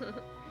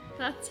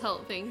 That's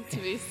helping to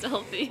be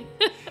stealthy.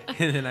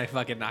 and then I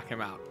fucking knock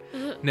him out.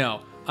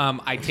 No,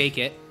 I take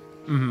it,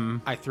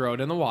 I throw it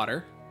in the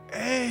water.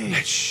 Hey,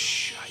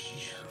 Shut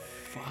your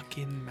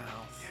fucking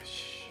mouth.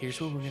 Here's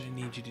what we're gonna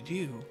need you to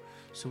do,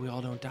 so we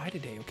all don't die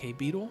today, okay,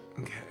 Beetle?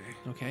 okay,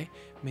 Okay,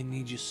 I'm gonna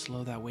need you to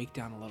slow that wake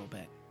down a little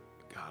bit.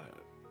 got it.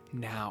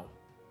 Now.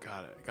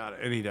 Got it.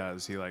 And he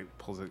does. He like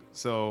pulls it.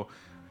 So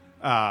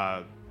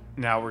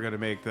now we're gonna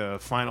make the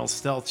final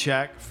stealth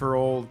check for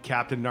old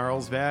Captain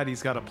Gnarlsbad.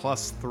 He's got a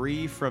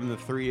 +3 from the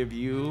three of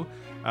you,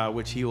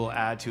 which he will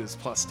add to his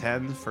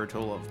 +10 for a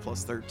total of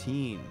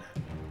 +13.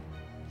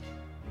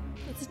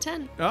 It's a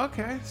 10.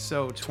 Okay,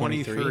 so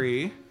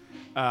 23.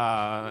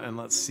 And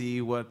let's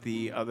see what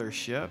the other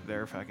ship.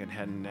 They're fucking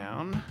heading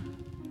down.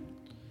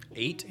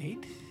 8?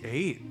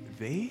 8.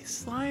 They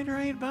slide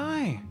right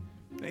by.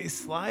 They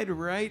slide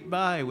right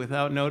by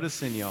without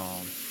noticing y'all.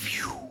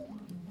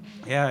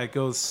 Yeah, it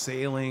goes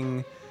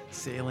sailing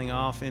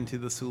off into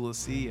the Sula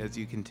Sea as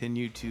you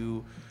continue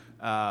to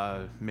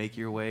make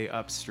your way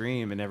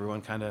upstream, and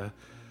everyone kind of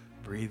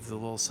breathes a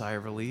little sigh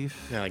of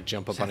relief. I like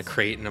jump up on a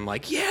crate and I'm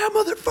like, yeah,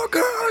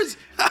 motherfuckers!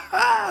 Ha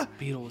ha!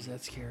 Beetle, was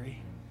that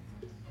scary?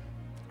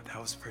 That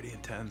was pretty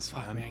intense,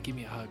 Fuck, man. man, give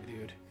me a hug,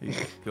 dude. He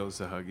goes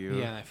to hug you.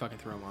 Yeah, and I fucking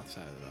throw him off the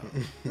side of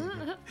the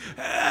boat.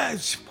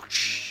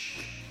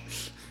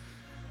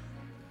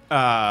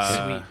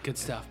 Sweet, good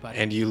stuff, buddy.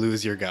 And you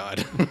lose your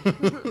god.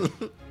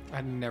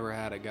 I never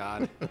had a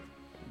god.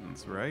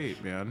 That's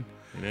right, man.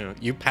 You know,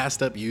 you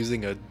passed up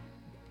using a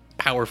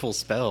powerful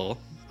spell.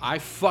 I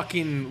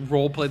fucking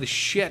roleplay the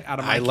shit out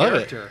of my I love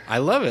character. it. I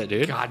love it,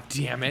 dude. God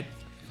damn it.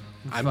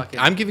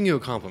 I'm giving you a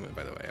compliment,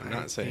 by the way. I'm I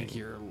not saying. think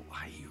you're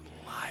you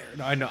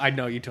liar. No, I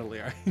know you totally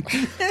are.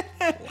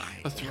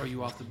 I'll throw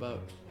you off the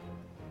boat.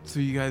 So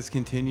you guys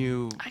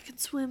continue I can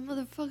swim,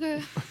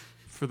 motherfucker.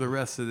 for the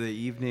rest of the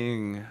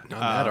evening. Not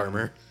that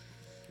armor.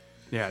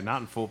 Yeah,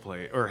 not in full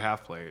plate or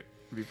half plate.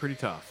 It'd be pretty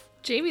tough.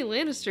 Jamie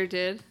Lannister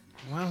did.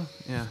 Well,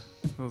 yeah,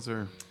 those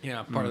are.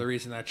 Yeah, part of the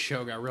reason that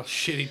show got real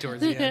shitty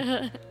towards the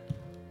end.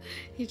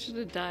 He should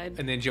have died.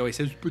 And then Joey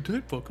says, but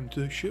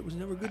that shit was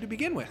never good to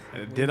begin with.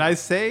 Did I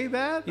say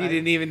that? You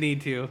didn't even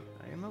need to.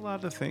 I am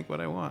allowed to think what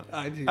I want.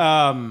 I do.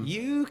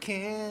 You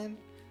can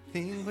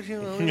think what you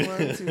only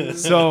want to.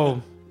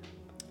 So,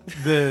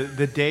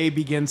 the day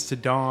begins to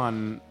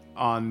dawn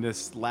on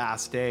this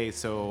last day.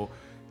 So,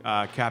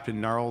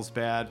 Captain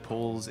Gnarlsbad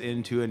pulls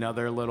into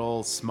another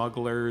little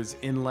smuggler's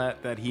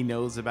inlet that he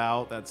knows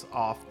about. That's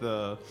off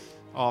the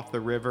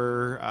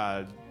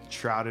river,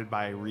 shrouded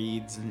by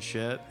reeds and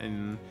shit.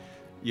 And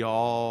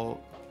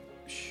y'all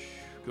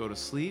go to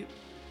sleep,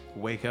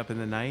 wake up in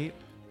the night,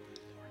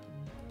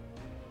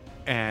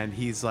 and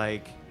he's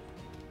like,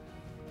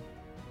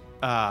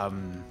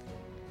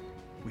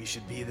 we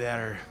should be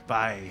there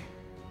by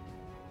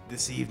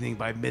this evening,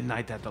 by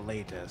midnight at the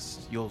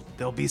latest.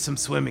 There'll be some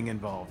swimming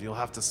involved. You'll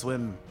have to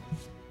swim.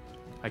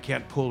 I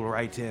can't pull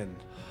right in.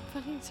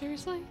 Fucking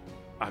seriously?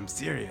 I'm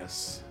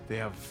serious. They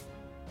have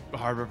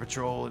harbor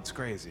patrol. It's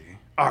crazy.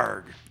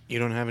 Arg. You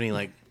don't have any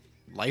like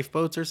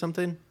lifeboats or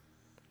something?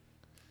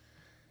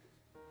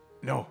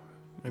 No,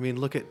 I mean,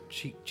 look at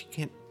she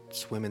can't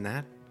swim in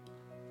that.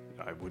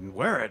 I wouldn't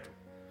wear it.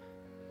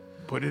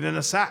 Put it in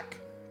a sack.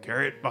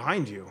 Carry it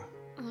behind you.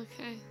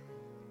 Okay.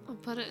 I'll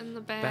put it in the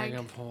bag. Bag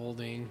of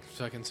holding.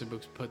 Fucking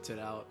Sabuks puts it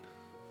out.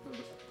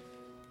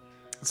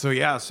 So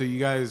yeah, so you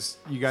guys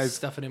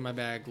Stuff it in my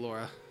bag,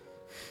 Laura.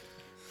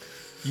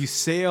 You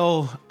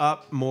sail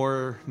up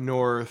more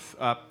north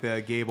up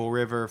the Gable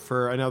River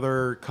for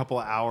another couple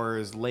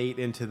hours late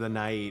into the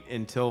night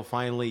until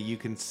finally you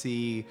can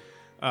see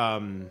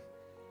out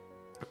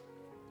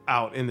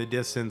in the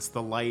distance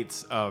the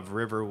lights of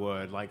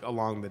Riverwood, like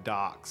along the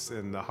docks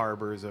and the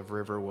harbors of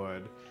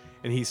Riverwood.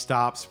 And he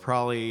stops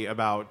probably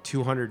about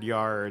 200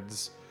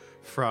 yards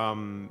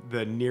from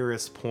the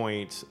nearest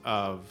point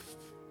of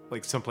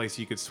like someplace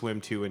you could swim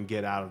to and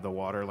get out of the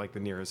water, like the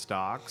nearest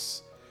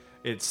docks.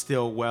 It's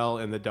still well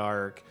in the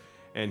dark,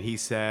 and he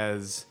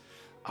says,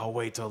 I'll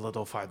wait a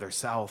little farther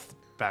south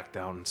back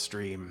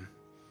downstream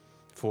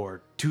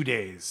for 2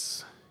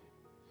 days.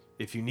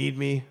 If you need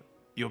me,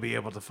 you'll be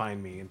able to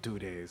find me in 2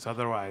 days.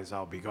 Otherwise,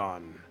 I'll be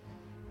gone.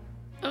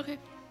 Okay.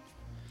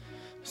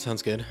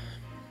 Sounds good.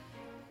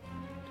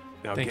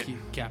 Now Thank you,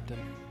 Captain.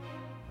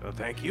 Well,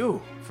 thank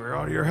you for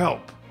all your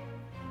help.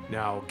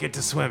 Now get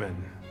to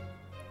swimming.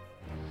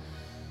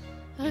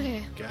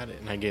 Okay. Got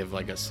it. And I give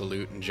like a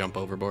salute and jump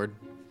overboard.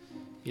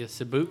 Yeah,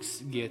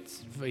 Sabuks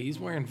he's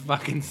wearing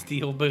fucking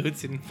steel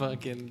boots and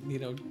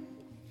fucking,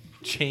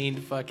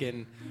 chained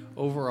fucking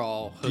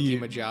overall hooky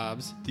my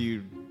jobs. Do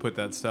you put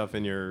that stuff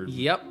in your...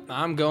 Yep,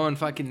 I'm going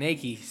fucking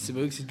naked.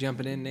 Sabuks is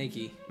jumping in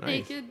naked.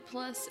 Nice. Naked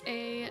plus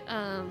a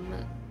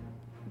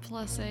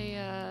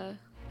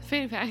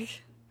fanny pack.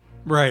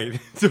 Right,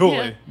 totally.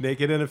 Yeah.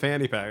 Naked in a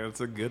fanny pack. That's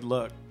a good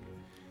look.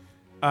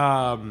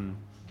 All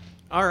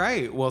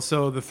right. Well,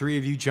 so the three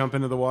of you jump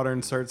into the water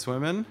and start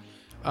swimming.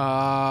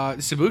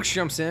 Sabuks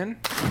jumps in.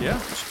 Yeah.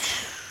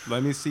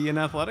 Let me see an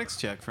athletics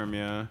check from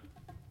you.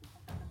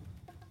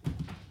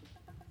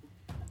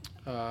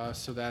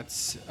 So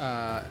that's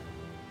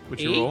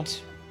What's your roll?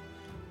 8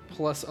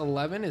 plus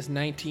 11 is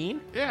 19.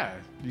 Yeah.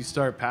 You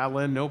start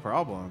paddling, no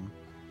problem.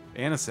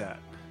 Anisette.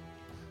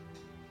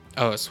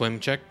 Oh, a swim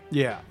check?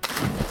 Yeah.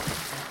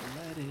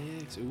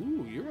 Athletics.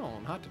 Ooh, you're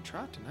on hot to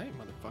trot tonight,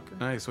 motherfucker.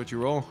 Nice. What you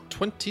roll?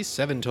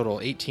 27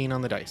 total, 18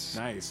 on the dice.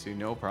 Nice, dude.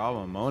 No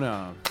problem.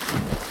 Mona.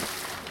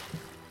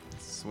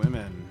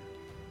 Swimming.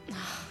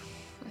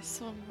 I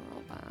swim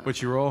real bad.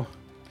 What you roll?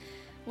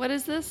 What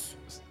is this?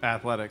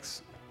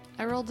 Athletics.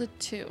 I rolled a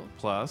 2.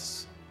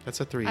 Plus. That's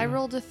a 3. I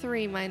rolled a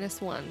 3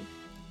 minus 1.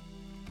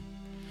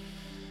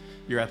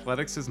 Your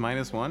athletics is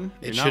 -1?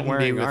 It You're not shouldn't be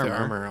wearing with armor. the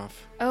armor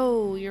off.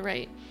 Oh, you're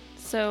right.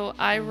 So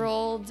I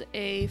rolled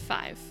a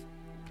 5.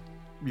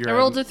 You're I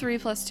rolled a 3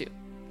 plus 2.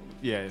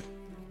 Yeah.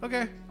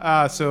 Okay.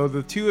 So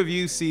the two of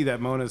you see that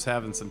Mona's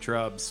having some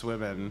trouble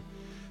swimming.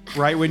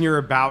 Right when you're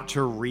about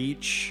to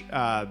reach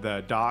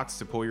the docks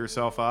to pull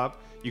yourself up,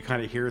 you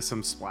kind of hear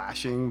some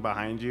splashing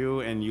behind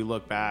you, and you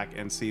look back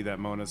and see that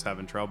Mona's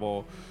having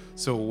trouble.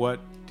 So what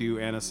do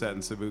Anisette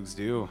and Sabuks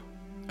do?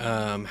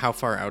 How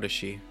far out is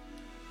she?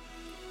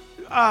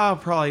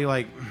 Probably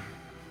like,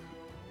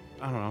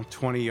 I don't know,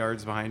 20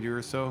 yards behind you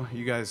or so.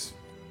 You guys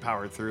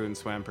powered through and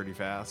swam pretty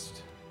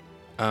fast.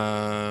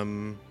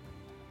 Can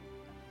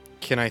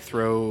I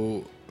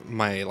throw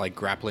my like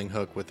grappling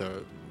hook with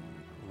a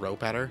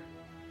rope at her?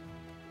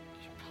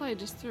 Probably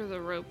just threw the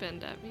rope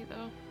end at me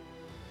though.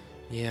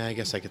 Yeah, I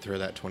guess I could throw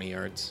that 20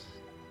 yards.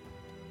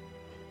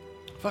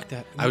 Fuck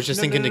that. I was just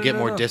thinking to get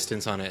more no.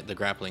 distance on it. The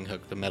grappling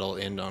hook, the metal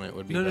end on it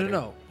would be No, better.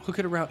 no. Hook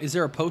it around. Is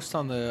there a post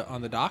on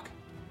the dock?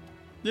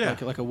 Yeah,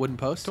 Like a wooden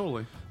post?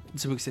 totally.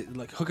 So we say,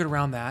 like, hook it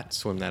around that,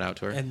 Swim that out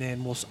to her. and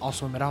then I'll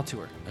swim it out to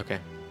her. Okay.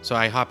 So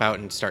I hop out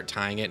and start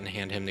tying it and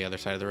hand him the other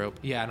side of the rope.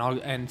 Yeah,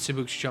 and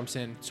Sabuks jumps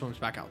in, swims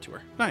back out to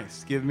her.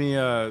 Nice. Give me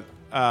a,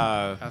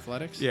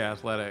 Athletics? yeah,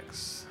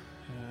 athletics.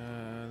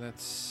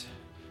 That's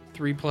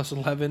 3 plus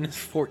 11 is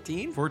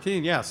 14.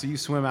 14, yeah. So you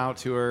swim out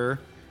to her,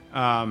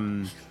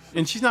 and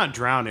she's not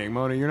drowning.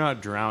 Mona, you're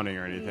not drowning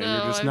or anything. No,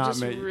 you're just I'm not.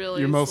 just really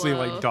you're mostly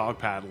slow. like dog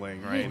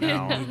paddling right I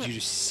now. need you to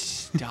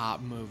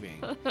stop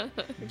moving.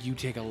 You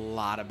take a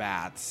lot of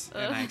baths,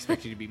 and I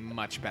expect you to be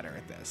much better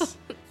at this.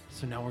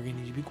 So now we're gonna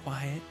need you to be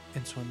quiet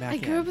and swim back I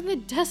in. grew up in the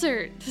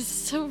desert. This is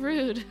so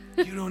rude.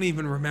 You don't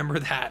even remember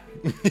that.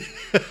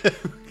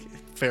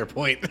 Fair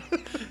point.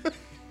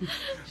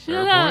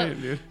 Fair Shut up.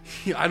 point, dude.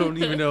 I don't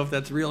even know if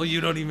that's real.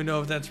 You don't even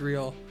know if that's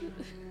real.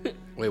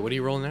 Wait, what do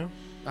you roll now?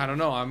 I don't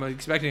know. I'm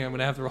expecting I'm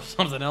gonna have to roll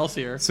something else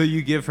here. So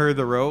you give her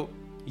the rope.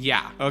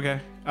 Yeah. Okay.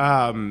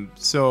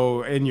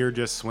 So and you're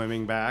just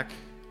swimming back.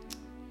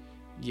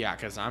 Yeah,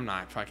 because I'm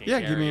not fucking. Yeah,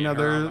 give me carrying her on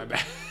another. my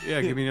back.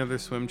 Yeah, give me another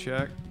swim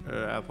check.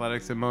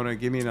 Athletics, and Mona,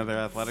 give me another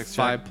athletics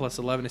check. 5 plus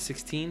 11 is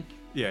 16.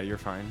 Yeah, you're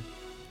fine.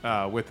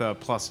 With a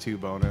 +2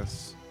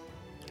 bonus.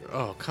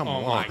 Oh, come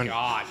Oh on. my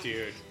god,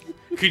 dude.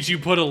 Could you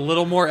put a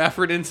little more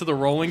effort into the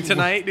rolling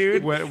tonight,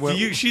 dude?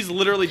 She's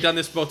literally done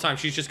this both times.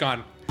 She's just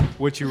gone.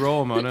 What you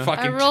roll, Mona?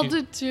 Fucking I rolled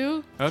a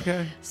 2.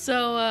 Okay.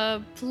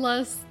 So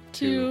plus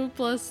 2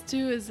 plus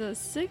 2 is a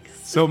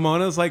 6. So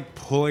Mona's like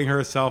pulling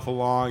herself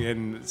along,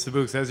 and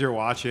Sabuks, as you're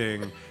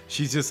watching,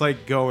 she's just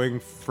like going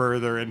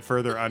further and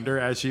further under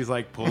as she's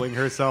like pulling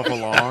herself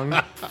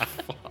along.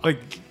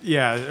 Like,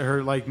 yeah,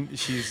 her like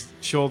she's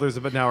shoulders,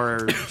 but now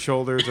her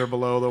shoulders are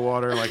below the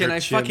water. Like, Can her I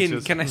chin's fucking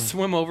just- can I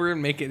swim over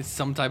and make it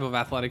some type of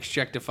athletics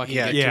check to fucking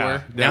Yeah. get Yeah. to her?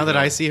 Now that Definitely.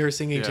 I see her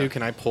singing Yeah. too,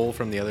 can I pull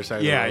from the other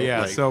side? Yeah, of the rope?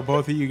 yeah. Like, So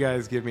both of you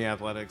guys give me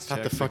athletics. thought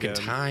the checks fucking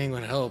again. tying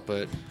would help,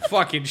 but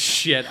Fucking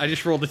shit! I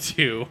just rolled a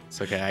 2.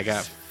 it's okay. I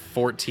got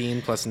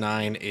 14 plus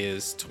 9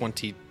 is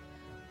 22.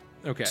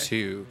 Okay.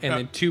 And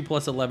then 2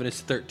 plus 11 is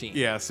 13.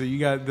 Yeah, so you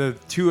got the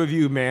two of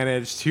you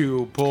managed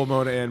to pull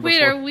Mona in. Wait,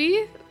 before-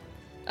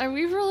 are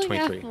we rolling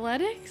 23.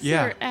 athletics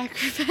Yeah. or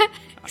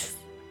acrobatics?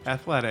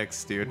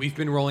 athletics, dude? We've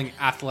been rolling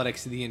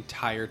athletics the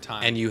entire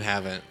time. And you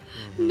haven't.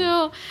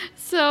 No.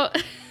 So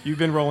You've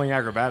been rolling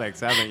acrobatics,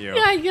 haven't you?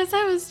 yeah, I guess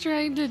I was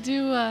trying to do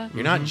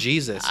You're not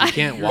Jesus. You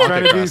can't You're walk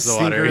trying to do across the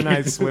water.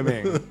 synchronized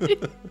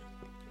swimming.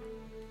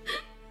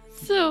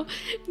 So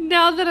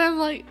now that I'm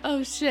like,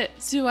 oh shit,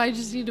 do I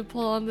just need to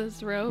pull on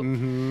this rope?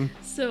 Mm-hmm.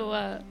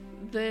 So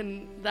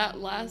then that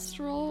last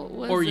roll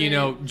was or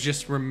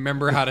just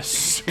remember how to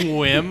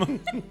swim.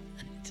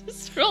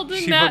 just rolled a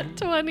She nat fucking-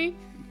 20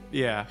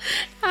 Yeah,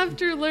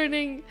 after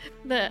learning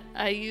that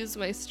I use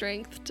my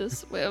strength to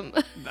swim.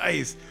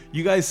 nice.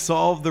 You guys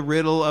solved the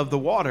riddle of the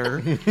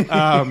water.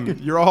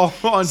 You're all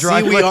on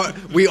dry. See,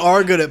 we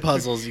are good at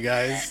puzzles, you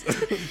guys.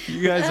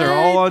 You guys are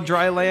all on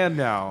dry land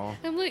now.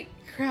 I'm like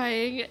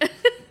crying.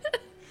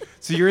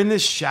 So you're in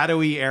this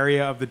shadowy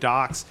area of the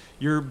docks.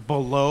 You're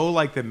below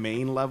like the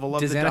main level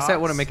of Does the docks. Anisette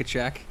want to make a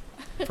check?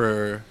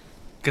 For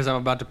Because I'm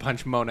about to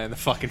punch Mona in the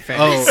fucking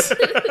face.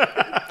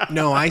 oh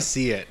no, I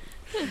see it.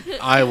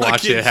 I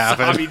watch it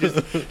happen.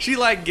 She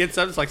like gets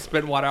up, just like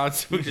spit water out,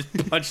 so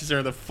just punches her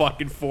in the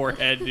fucking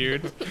forehead,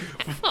 dude.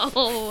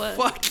 Oh,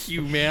 Fuck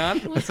you, man.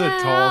 That's a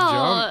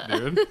tall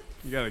jump, dude.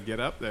 You gotta get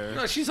up there.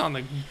 No, she's on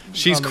the.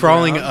 She's on the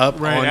crawling ground. up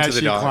Right onto as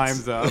the she docks.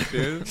 climbs up,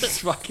 dude.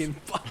 Just fucking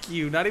fuck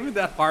you. Not even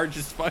that hard.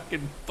 Just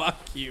fucking fuck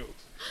you.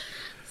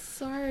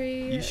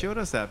 sorry. You showed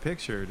us that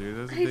picture, dude.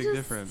 There's a I big just-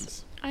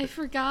 difference. I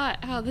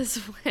forgot how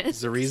this went. It's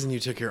the reason you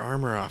took your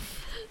armor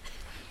off.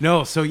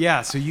 No, so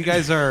yeah, so you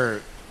guys are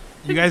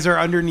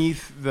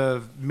underneath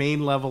the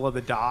main level of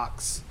the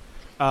docks.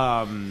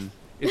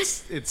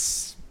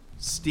 It's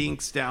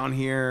stinks down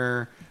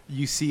here.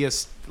 You see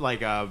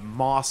like a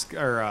moss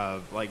or a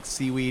like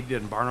seaweed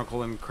and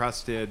barnacle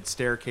encrusted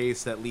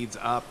staircase that leads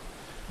up.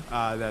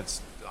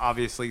 That's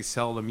obviously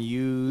seldom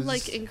used.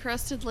 Like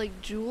encrusted like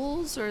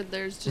jewels, or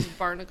there's just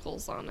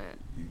barnacles on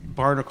it?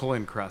 barnacle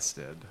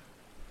encrusted.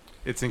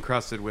 It's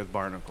encrusted with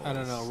barnacles. I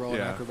don't know. Roll an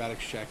Yeah.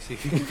 acrobatics check. See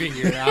if you can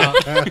figure it out.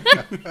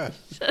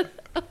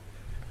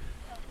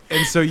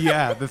 And so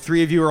yeah, the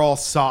three of you are all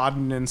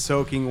sodden and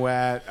soaking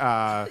wet.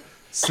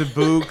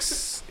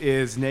 Sabooks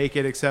is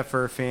naked except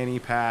for a fanny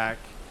pack.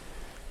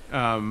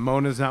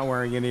 Mona's not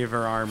wearing any of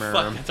her armor.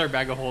 Fuck, that's our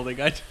bag of holding.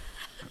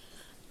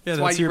 Yeah, That's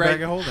why that's you your write-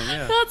 bag of holding.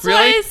 Yeah. That's Really?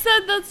 why I said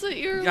that's what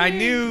you're. I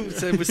knew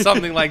it was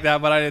something like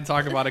that, but I didn't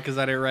talk about it because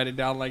I didn't write it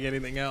down like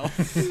anything else.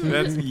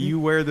 That's you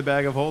wear the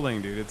bag of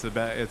holding, dude. It's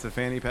a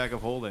fanny pack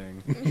of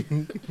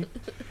holding.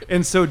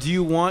 And so, do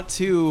you want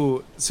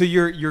to? So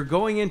you're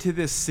going into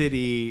this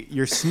city.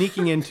 You're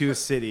sneaking into a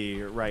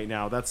city right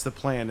now. That's the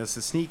plan. Is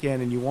to sneak in,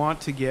 and you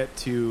want to get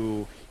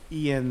to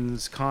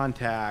Ian's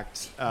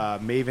contact,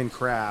 Maven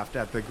Craft,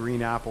 at the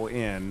Green Apple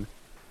Inn.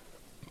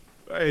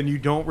 And you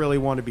don't really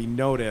want to be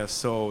noticed.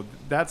 So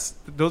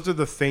those are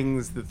the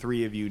things the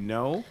three of you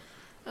know.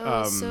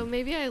 Oh, so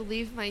maybe I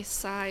leave my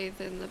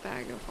scythe in the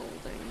bag of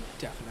holding.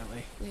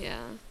 Definitely. Yeah,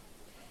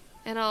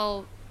 and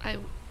I'll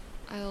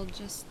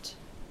just.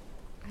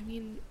 I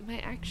mean, my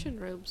action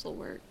robes will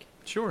work.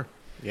 Sure.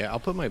 Yeah, I'll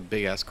put my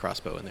big ass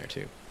crossbow in there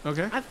too.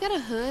 Okay. I've got a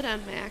hood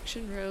on my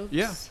action robes.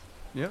 Yeah.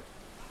 Yep.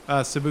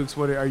 Sabooks,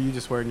 what are you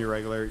just wearing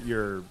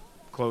your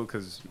clothes?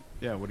 Because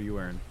what are you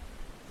wearing?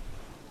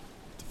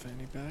 The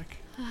fanny pack.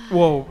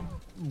 Well,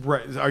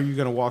 right. Are you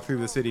gonna walk through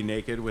the city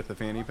naked with a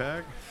fanny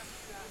pack?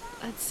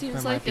 That seems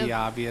That like might be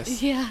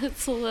obvious. Yeah,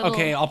 it's a little.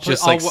 Okay, I'll put.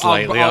 Just, like,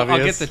 slightly I'll get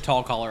obvious? the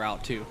tall collar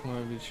out too.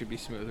 Well, it should be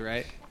smooth,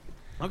 right?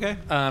 Okay.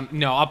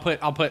 No,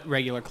 I'll put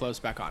regular clothes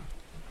back on.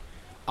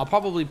 I'll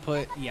probably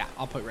put all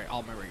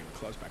my regular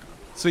clothes back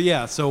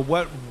on. So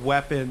what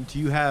weapon do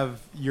you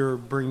have? You're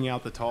bringing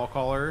out the tall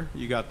collar.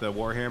 You got the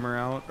warhammer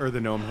out or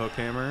the gnome hook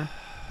hammer.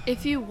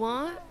 If you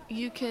want,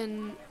 you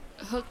can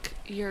hook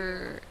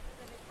your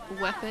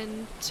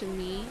weapon to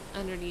me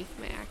underneath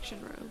my action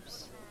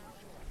robes,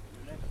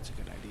 That's a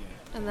good idea.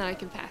 and then I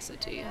can pass it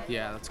to you.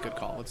 Yeah, that's a good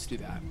call. Let's do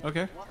that.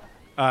 Okay.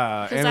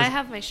 Because I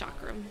have my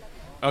chakram.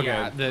 Okay.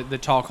 Yeah, the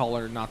tall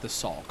collar, not the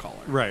saw collar.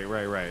 Right.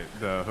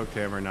 The hooked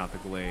hammer, not the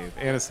glaive.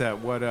 Anisette,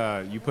 what?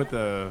 You put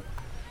the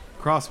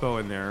crossbow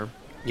in there.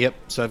 Yep.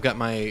 So I've got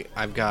my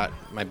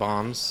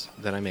bombs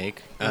that I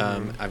make.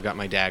 I've got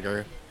my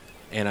dagger,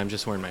 and I'm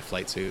just wearing my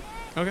flight suit.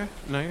 Okay,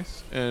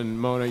 nice. And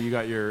Mona, you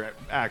got your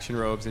action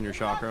robes and your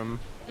chakram,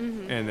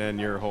 and then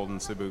you're holding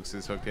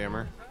Sabooks' hooked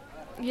hammer.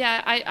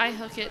 Yeah, I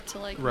hook it to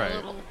like Right.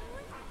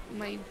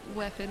 my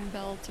weapon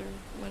belt or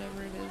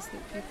whatever it is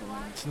that people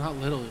have. It's not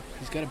little.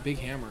 He's got a big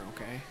hammer.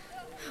 Okay.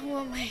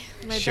 Well, my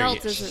sure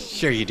belt you, isn't.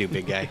 Sure you do,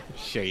 big guy.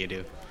 Sure you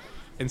do.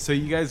 And so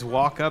you guys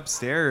walk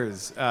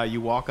upstairs.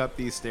 You walk up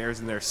these stairs,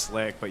 and they're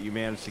slick, but you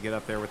manage to get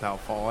up there without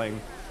falling.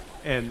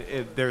 And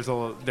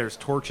there's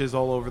torches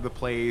all over the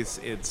place.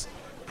 It's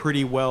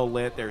pretty well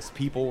lit. There's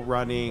people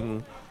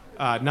running,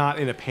 not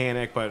in a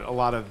panic, but a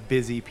lot of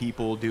busy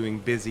people doing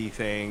busy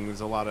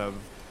things. A lot of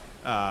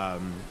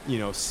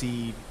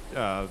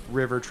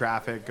river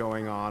traffic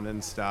going on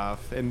and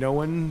stuff. And no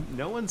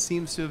one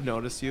seems to have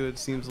noticed you. It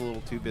seems a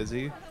little too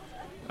busy.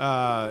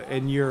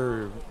 And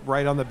you're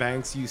right on the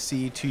banks. You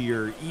see to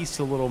your east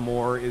a little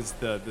more is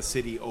the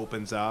city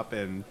opens up,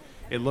 and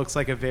it looks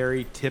like a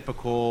very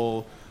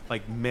typical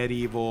like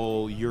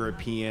medieval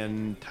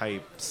European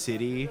type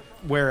city.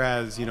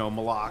 Whereas,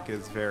 Malak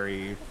is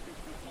very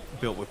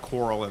built with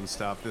coral and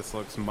stuff. This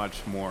looks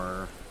much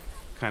more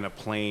kind of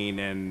plain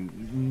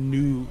and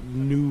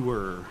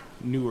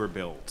newer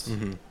built.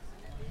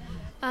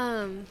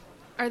 Mm-hmm.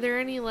 Are there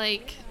any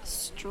like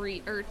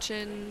street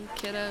urchin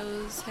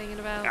kiddos hanging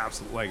about?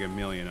 Absolutely, like a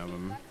million of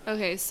them.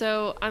 Okay,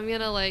 so I'm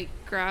gonna like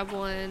grab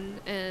one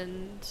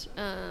and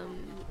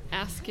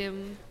ask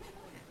him.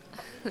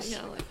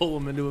 Yeah, like, Pull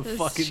him into a the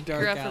fucking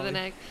dark scruff of alley. the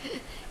neck.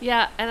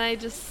 Yeah, and I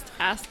just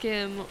ask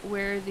him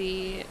where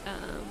the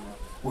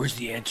Where's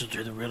the answer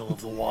to the riddle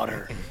of the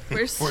water?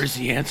 where's Where's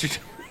the answer to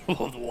the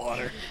riddle of the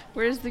water?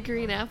 where's the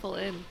green apple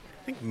in?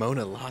 I think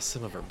Mona lost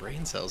some of her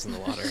brain cells in the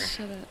water.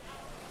 Shut up.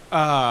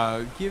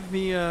 Give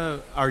me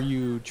a. Are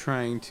you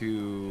trying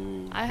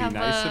to I be have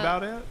nice a-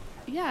 about it?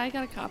 Yeah, I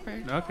got a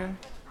copper. Okay.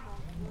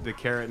 The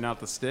carrot, not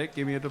the stick.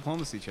 Give me a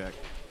diplomacy check.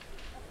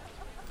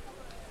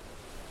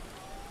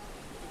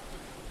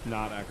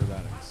 Not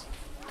acrobatics.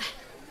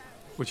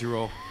 What'd you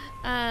roll?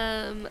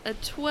 A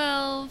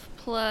 12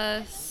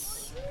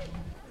 plus.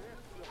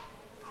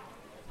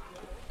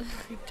 I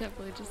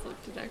definitely just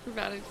looked at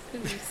acrobatics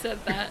because you said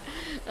that.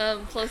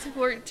 Plus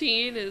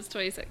 14 is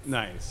 26.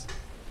 Nice.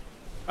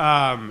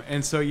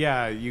 And so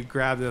yeah, you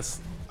grab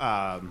this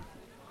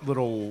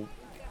little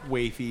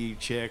wafy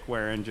chick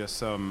wearing just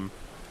some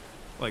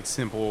like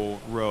simple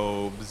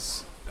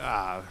robes,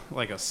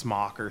 like a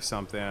smock or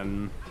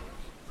something,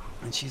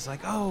 and she's like,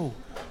 "Oh,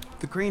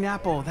 the green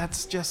apple.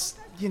 That's just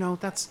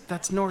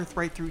that's north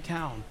right through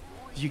town.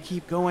 You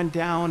keep going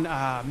down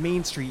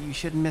Main Street, you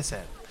shouldn't miss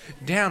it."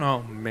 Down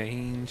on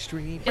Main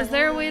Street. Is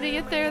there a way to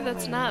get there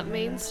that's not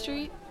Main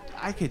Street?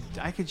 I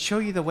could show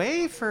you the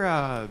way for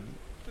a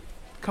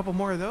couple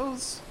more of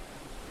those.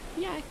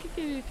 Yeah, I could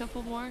give you a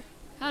couple more.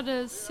 How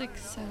does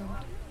 6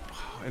 sound?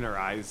 And her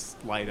eyes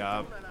light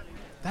up.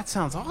 That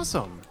sounds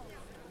awesome.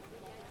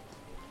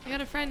 I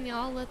got a friend,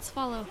 y'all. Let's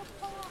follow.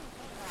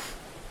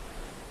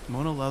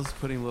 Mona loves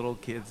putting little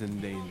kids in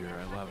danger.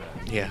 I love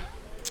it. Yeah.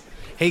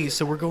 Hey,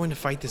 so we're going to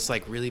fight this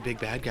like really big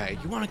bad guy.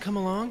 You want to come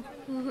along?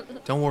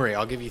 Don't worry,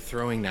 I'll give you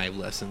throwing knife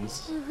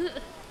lessons.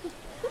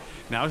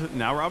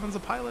 Now Robin's a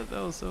pilot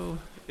though, so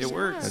it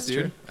works. That's dude.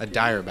 true. A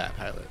dire bat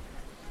pilot.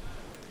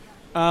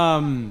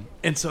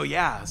 And so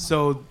yeah,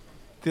 so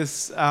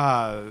this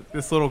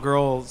little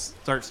girl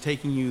starts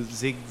taking you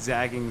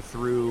zigzagging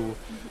through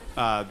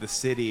the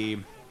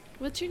city.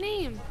 What's your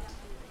name?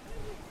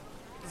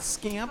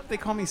 Scamp, they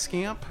call me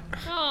Scamp.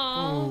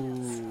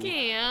 Oh,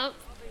 Scamp.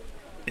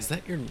 Is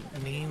that your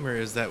name or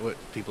is that what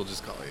people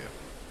just call you?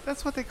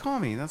 That's what they call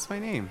me. That's my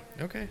name.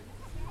 Okay.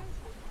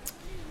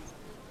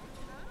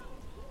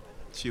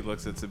 She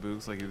looks at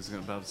Sabuks like he was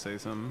about to say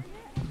something.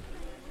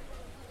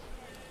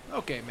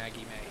 Okay,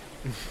 Maggie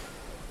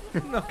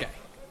May. Okay.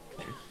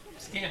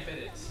 Scamp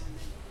it is.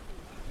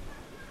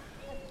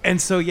 And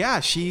so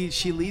yeah, she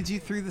leads you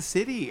through the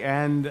city,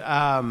 and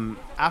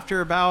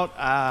after about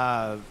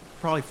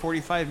probably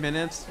 45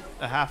 minutes,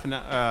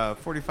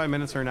 45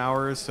 minutes or an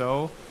hour or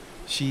so,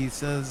 she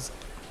says,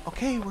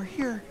 "Okay, we're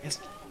here.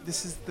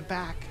 This is the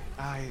back.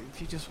 If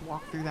you just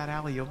walk through that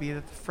alley, you'll be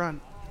at the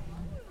front."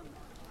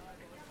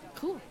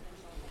 Cool.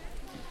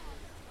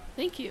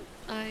 Thank you.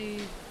 I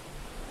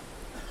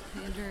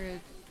hand her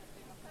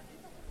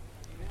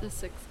the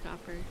 6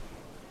 copper.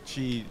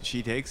 She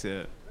takes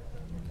it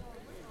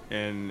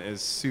and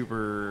is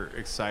super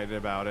excited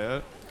about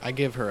it. I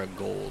give her a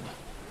gold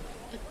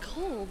A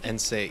gold. and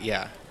say,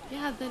 yeah.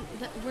 Yeah, then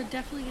we're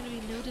definitely going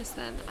to be noticed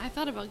then. I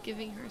thought about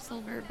giving her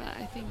silver, but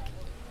I think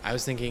I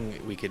was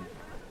thinking we could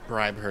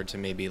bribe her to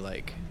maybe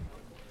like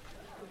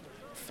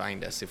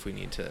find us if we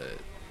need to,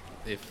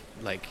 if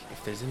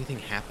there's anything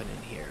happening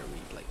here,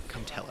 we like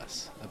come tell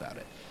us about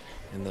it,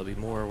 and there'll be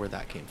more where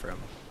that came from.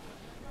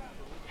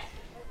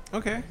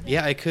 Okay.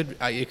 Yeah, I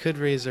could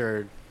raise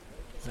her.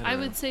 I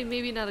would say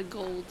maybe not a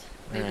gold.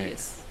 Maybe Alright.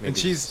 it's And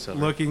she's silver.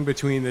 looking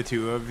between the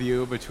two of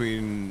you,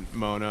 between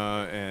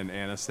Mona and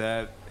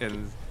Anisette,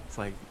 and it's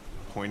like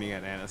pointing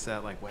at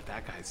Anisette, like what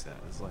that guy said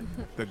is like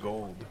the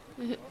gold.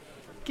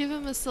 Give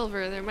him a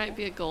silver. There might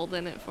be a gold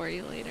in it for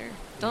you later.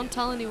 Don't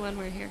tell anyone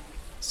we're here.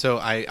 So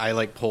I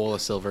like pull a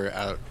silver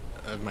out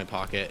of my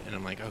pocket, and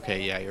I'm like,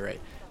 okay, yeah, you're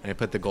right. And I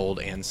put the gold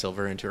and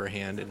silver into her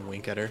hand and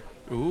wink at her.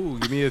 Ooh,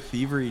 give me a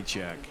thievery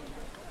check.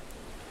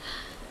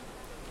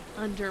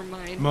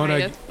 Undermine my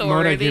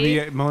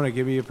authority. Mona,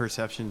 give me a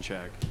perception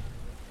check.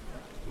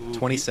 Ooh,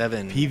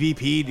 27.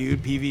 PvP,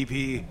 dude,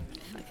 PvP.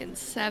 Fucking fucking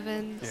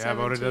 7. Yeah,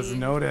 Mona 17. doesn't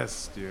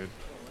notice, dude.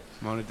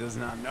 Mona does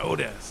not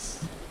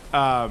notice.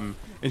 And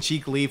she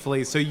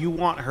gleefully. So you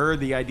want her?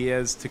 The idea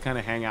is to kind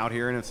of hang out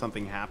here, and if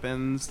something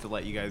happens, to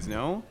let you guys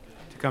know,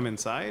 to come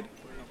inside.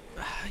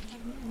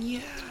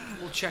 Yeah.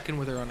 We'll check in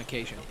with her on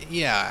occasion.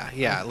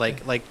 Yeah.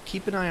 Like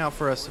keep an eye out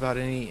for us about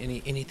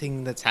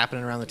anything that's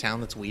happening around the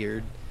town that's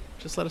weird.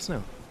 Just let us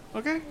know.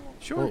 Okay,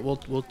 sure.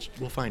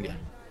 We'll find you.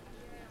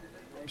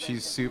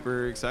 She's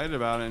super excited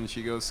about it, and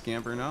she goes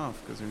scampering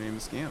off because her name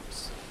is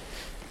Scamps,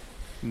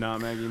 not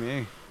Maggie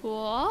May.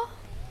 Cool.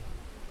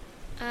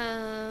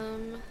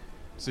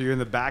 So you're in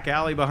the back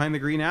alley behind the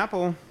Green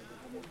Apple.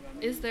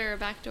 Is there a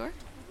back door?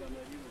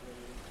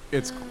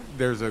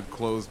 There's a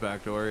closed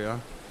back door, yeah.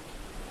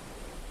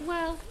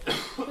 Well,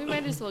 we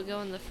might as well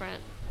go in the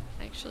front.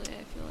 Actually,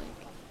 I feel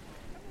like.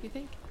 You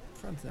think?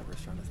 Front's never as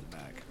strong as the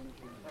back.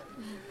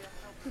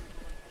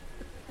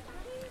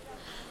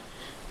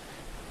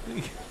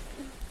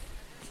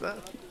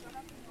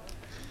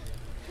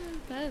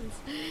 Depends.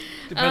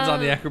 Depends on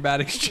the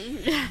acrobatics.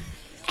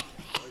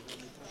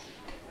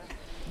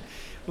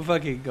 We'll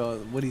fucking go.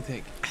 What do you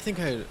think? I think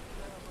I'm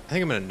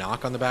gonna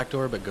knock on the back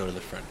door, but go to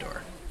the front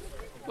door.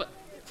 What?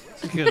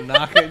 Just gonna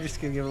knock it.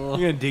 Just gonna give it a You little.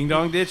 gonna ding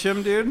dong ditch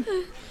him, dude?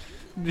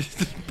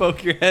 Just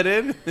poke your head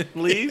in and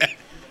leave.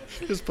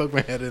 Just poke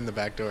my head in the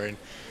back door and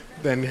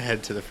then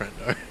head to the front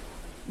door.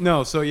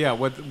 No. So yeah,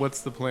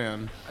 what's the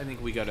plan? I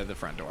think we go to the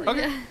front door.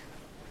 Okay.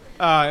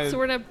 So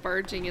we're not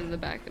barging in the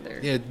back of there.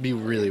 Yeah, it'd be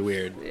really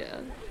weird.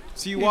 Yeah.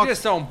 So you You walk.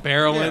 just don't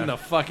barrel Yeah. in the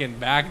fucking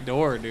back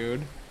door,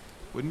 dude.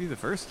 Wouldn't be the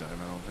first time,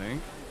 I don't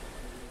think.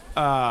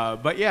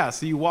 But yeah,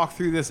 so you walk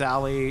through this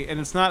alley, and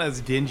it's not as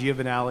dingy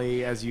of an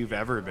alley as you've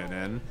ever been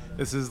in.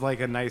 This is like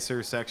a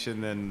nicer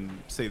section than,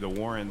 say, the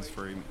Warrens,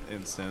 for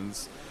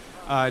instance.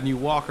 And you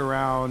walk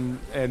around,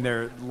 and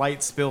their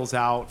light spills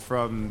out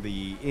from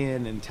the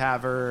inn and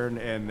tavern,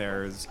 and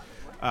there's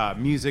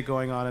music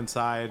going on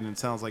inside, and it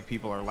sounds like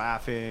people are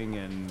laughing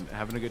and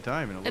having a good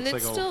time. And it And looks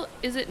it's like still,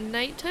 is it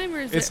nighttime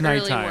or is it's it early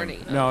nighttime.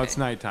 morning? No, Okay. it's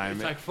nighttime.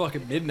 It's like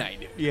fucking midnight,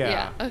 dude.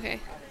 yeah. Okay.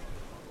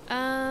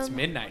 It's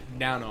midnight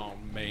down on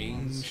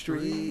Main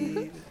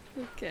Street.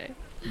 Okay.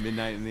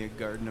 Midnight in the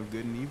Garden of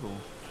Good and Evil.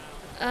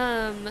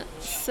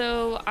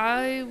 So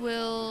I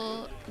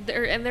will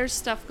there's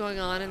stuff going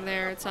on in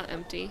there. It's not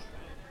empty.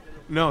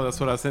 No, that's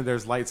what I was saying.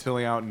 There's light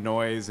spilling out,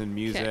 noise and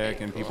music,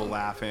 Okay, and people cool.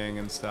 laughing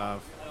and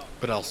stuff.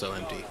 But also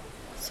empty.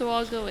 So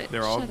I'll go in.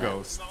 They're all Shut up.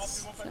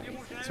 ghosts. Sorry.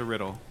 It's a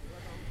riddle.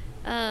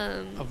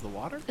 Of the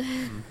water?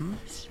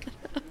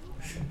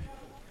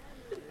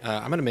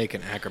 I'm gonna make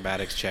an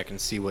acrobatics check and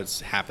see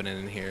what's happening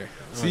in here.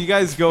 So you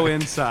guys go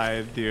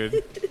inside,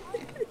 dude.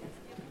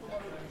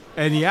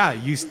 And yeah,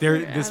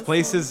 this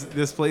place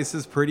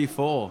is pretty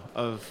full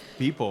of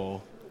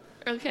people.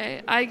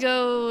 Okay. I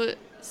go.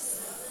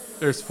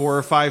 There's 4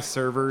 or 5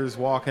 servers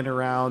walking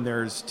around.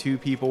 There's 2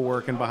 people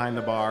working behind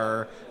the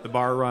bar. The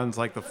bar runs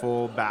like the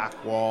full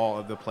back wall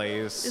of the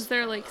place. Is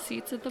there like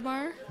seats at the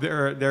bar?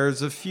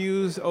 There's a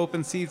few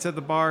open seats at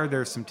the bar.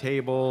 There's some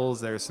tables.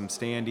 There's some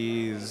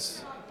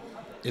standees.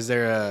 Is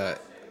there a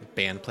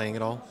band playing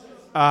at all?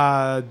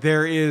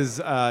 There is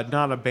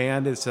not a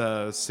band. It's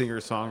a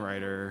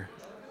singer-songwriter.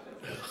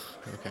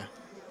 Okay.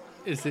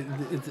 Is it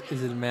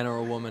a man or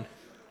a woman?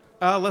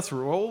 Let's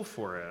roll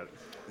for it.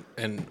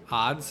 And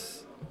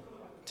Odds?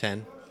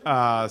 10.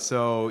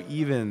 So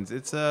evens.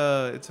 It's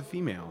a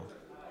female.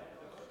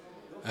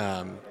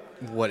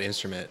 What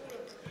instrument?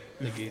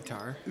 The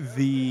guitar?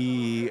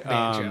 The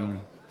Banjo.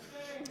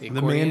 the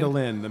accordion?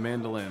 mandolin.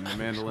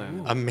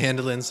 A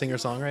mandolin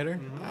singer-songwriter?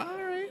 All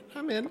right,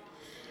 I'm in.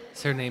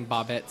 Is her name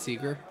Bobette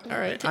Seeger? All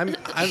right, I'm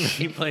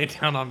He played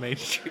down on Main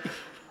Street.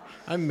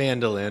 I'm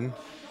mandolin.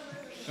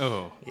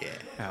 Oh, Yeah.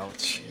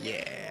 ouch.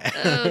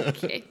 Yeah.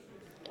 Okay.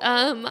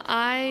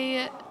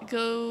 I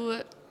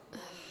go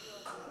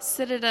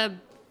sit at a.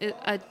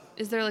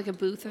 Is there like a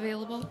booth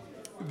available?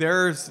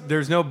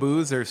 There's no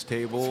booze. There's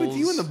tables. What's with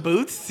you in the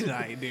booths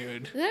tonight,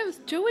 dude?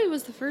 Joey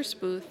was the first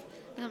booth,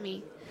 not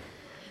me.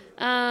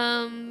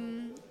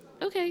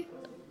 Okay.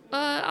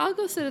 I'll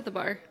go sit at the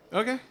bar.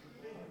 Okay.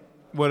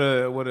 What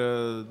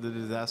the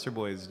Disaster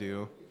Boys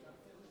do?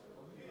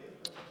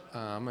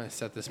 I'm gonna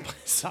set this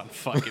place on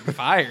fucking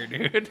fire,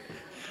 dude.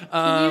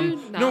 Can you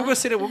No, we'll go not?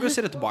 sit. We'll go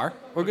sit at the bar.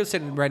 We'll go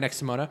sit right next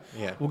to Mona.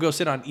 Yeah. We'll go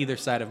sit on either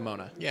side of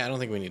Mona. Yeah, I don't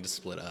think we need to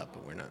split up,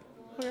 but we're not.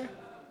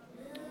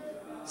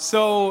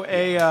 So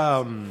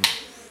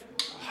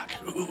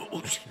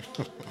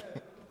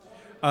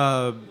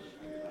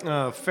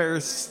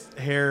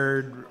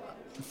fair-haired,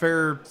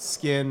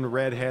 fair-skinned,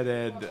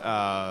 red-headed,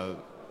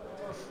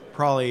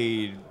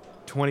 probably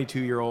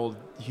 22-year-old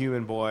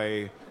human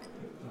boy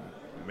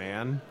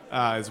man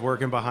is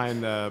working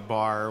behind the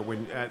bar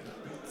at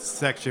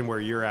section where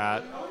you're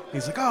at.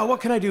 He's like, "Oh, what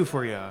can I do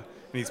for you?" And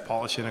he's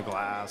polishing a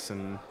glass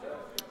and.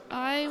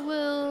 I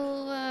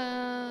will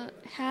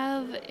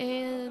have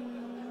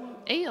an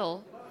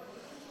ale.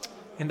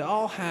 And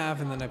I'll have,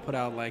 and then I put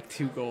out like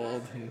 2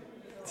 gold, and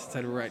since I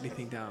didn't write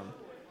anything down,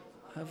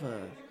 I'll have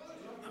a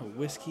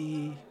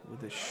whiskey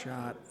with a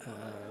shot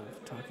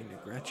of talking to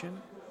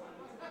Gretchen.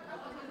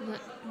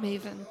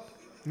 Maven.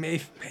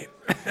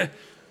 Maven?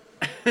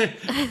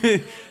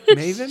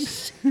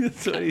 That's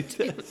what he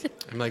says.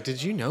 I'm like,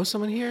 did you know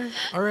someone here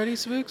already,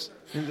 Spooks?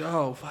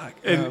 Oh, fuck.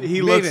 And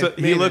he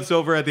Maven. looks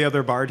over at the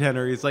other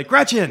bartender. He's like,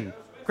 Gretchen,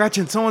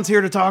 someone's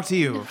here to talk to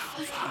you.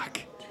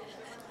 Fuck.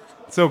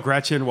 So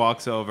Gretchen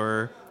walks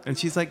over, and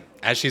she's like,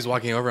 As she's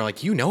walking over, I'm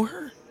like, you know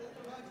her?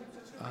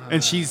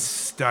 and she's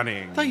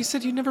stunning. I thought you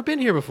said you'd never been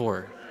here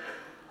before.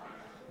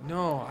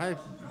 No, I've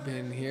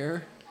been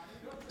here.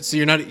 So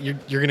you're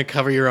gonna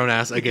cover your own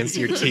ass against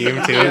your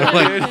team too?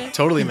 Like,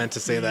 totally meant to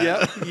say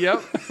that.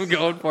 Yep. I'm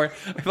going for it.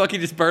 I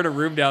fucking just burned a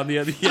room down the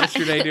other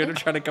yesterday, dude. I'm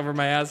trying to cover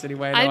my ass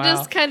anyway. I'm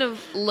just kind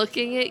of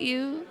looking at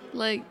you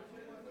like.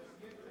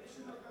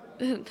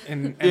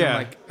 and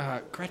Yeah. I'm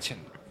like,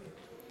 Gretchen.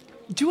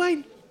 Do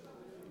I?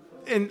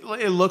 And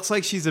it looks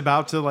like she's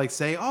about to like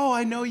say, "Oh,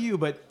 I know you,"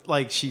 but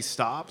like she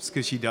stops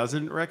because she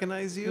doesn't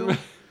recognize you.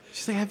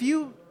 She's like, "Have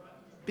you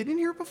been in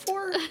here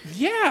before?"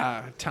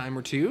 Yeah, a time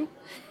or two.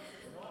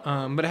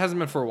 But it hasn't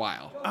been for a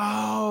while.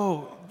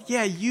 Oh,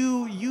 yeah.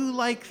 You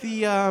like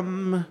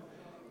the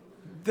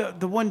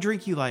one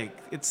drink you like.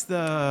 It's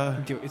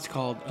the It's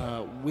called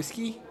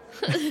whiskey.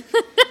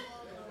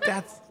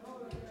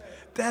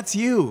 that's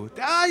you.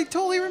 I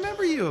totally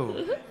remember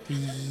you.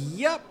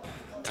 Yep.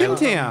 Tim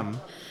Tam.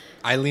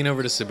 I lean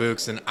over to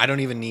Sabuks, and I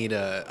don't even need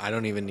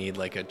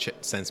like a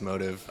sense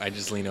motive. I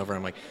just lean over.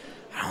 I'm like,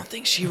 I don't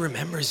think she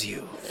remembers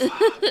you.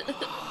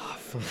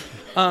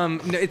 No,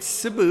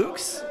 it's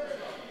Sabuks.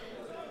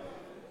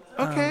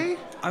 Okay.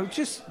 I'm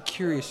just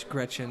curious,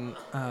 Gretchen.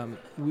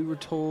 We were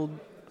told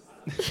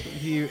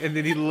you, and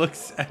then he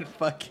looks at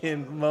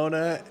fucking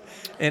Mona,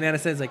 and Anna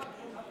says like,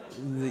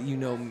 that you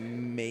know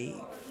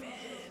Maeve.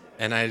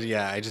 And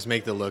I just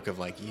make the look of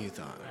like, you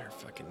thought her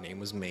fucking name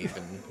was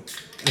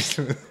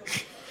Maven.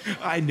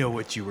 I know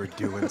what you were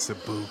doing,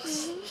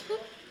 Sabuks.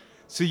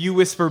 So you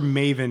whisper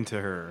Maven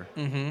to her.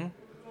 Mm-hmm.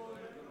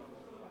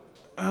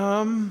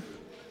 Um.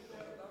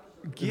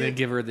 And then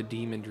give her the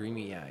demon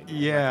dreamy eye.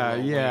 Yeah,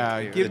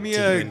 yeah. The Give me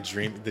demon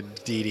dream, the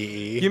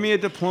DDE. Give me a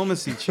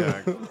diplomacy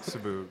check,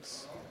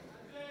 Sabuks.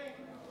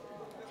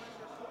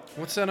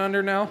 What's that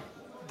under now?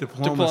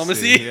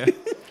 Diplomacy. Yeah.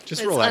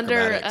 Just It's roll under,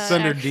 acrobatics. It's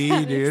under D,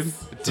 dude.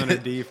 acrobatics. It's under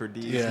D for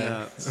D's Yeah.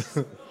 nuts.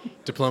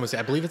 Diplomacy.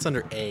 I believe it's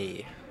under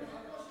A.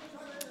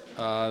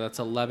 That's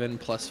 11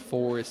 plus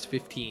 4 is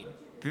 15.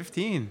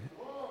 15.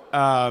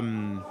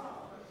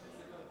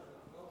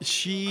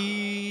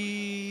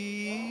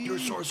 She. You're a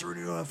sorcerer.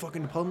 You don't have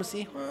fucking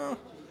diplomacy. Well,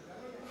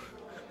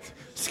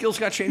 skills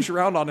got changed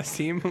around on his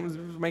team. I was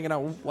making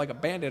out like a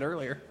bandit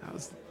earlier. I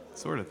was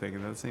sort of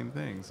thinking that same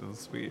thing, so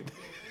sweet.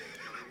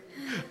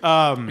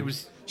 It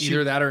was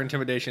either that or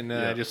intimidation.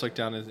 Yeah. I just looked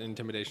down as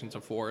intimidation's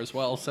a 4 as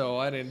well, so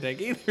I didn't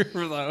take either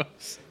of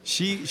those.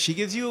 She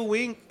gives you a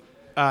wink.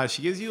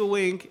 She gives you a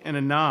wink and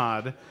a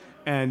nod,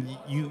 and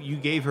you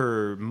gave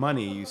her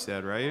money. You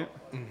said, right?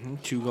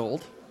 2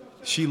 gold.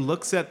 She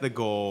looks at the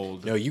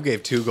gold. No, you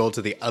gave 2 gold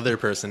to the other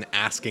person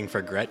asking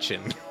for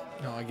Gretchen.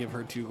 No, I give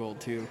her 2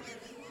 gold too.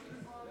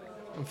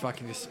 I'm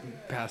fucking just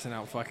passing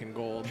out fucking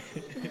gold.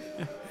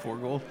 4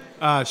 gold.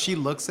 She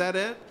looks at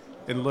it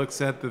and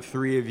looks at the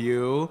three of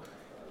you,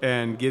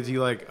 and gives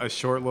you like a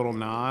short little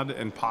nod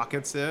and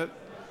pockets it,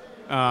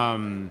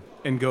 and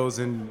goes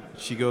in.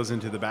 She goes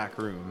into the back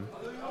room.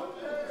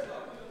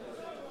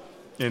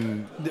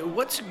 And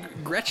What's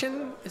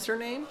Gretchen? Is her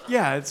name?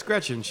 yeah, it's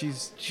Gretchen.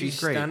 She's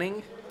great.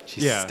 stunning.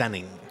 She's Yeah.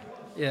 stunning.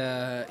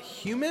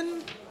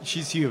 Human.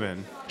 She's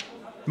human.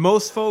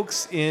 Most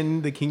folks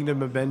in the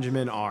Kingdom of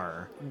Benjamin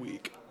are.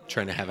 Weak.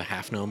 Trying to have a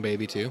half gnome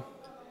baby too.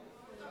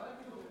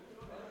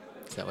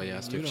 Is that why you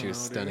asked You if she don't was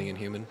know, dude. stunning and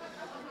human?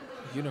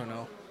 You don't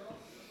know.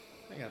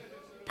 I got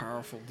a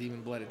powerful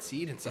demon-blooded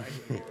seed inside.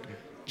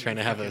 Trying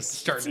to have a.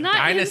 Starting a not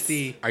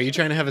dynasty. Are you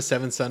trying to have a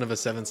 7th son of a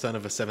 7th son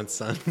of a 7th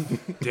son?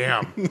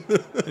 Damn.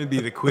 It'd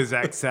be the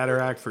Quizak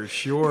Satarak for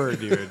sure,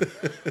 dude.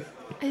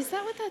 Is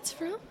that what that's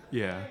from?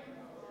 Yeah.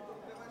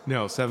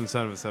 No, Seventh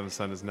Son of a Seventh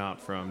Son is not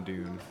from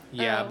Dune.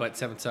 Yeah, Oh. but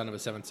 7th son of a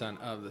 7th son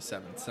of the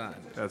 7th son.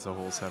 That's a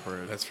whole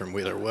separate. That's from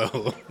Wheeler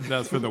Woe.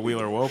 That's for the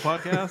Wheeler Woe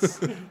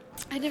podcast.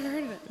 I never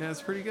heard of it. Yeah,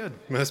 it's pretty good.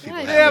 Most people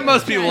Yeah, have Yeah, it.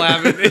 most people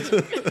have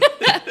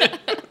it.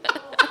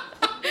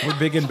 We're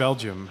big in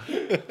Belgium.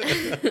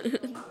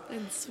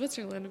 In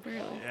Switzerland,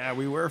 apparently. Yeah,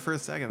 we were for a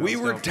second. That We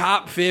was were dope.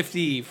 top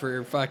 50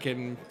 for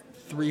fucking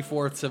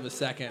 3/4 of a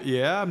second.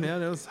 Yeah,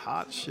 man, it was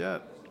hot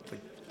shit.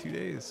 Like 2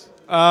 days.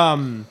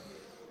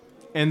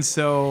 And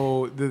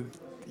so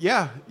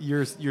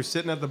you're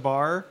sitting at the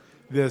bar.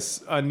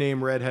 This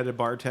unnamed redheaded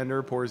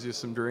bartender pours you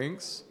some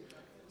drinks,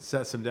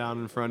 sets them down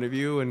in front of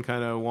you, and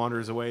kind of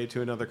wanders away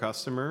to another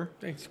customer.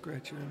 Thanks,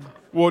 Gretchen.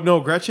 Well, no,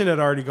 Gretchen had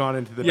already gone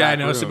into the Yeah, I back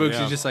know. room, Sabukshi's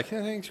yeah. just like, hey,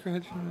 thanks,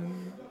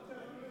 Gretchen.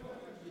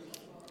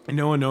 And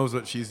no one knows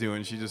what she's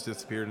doing. She just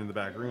disappeared in the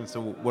back room. So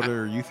what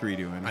are you three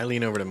doing? I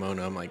lean over to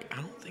Mona. I'm like, I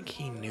don't think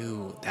he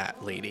knew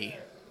that lady.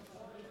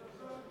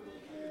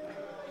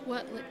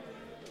 What?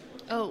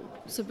 Oh,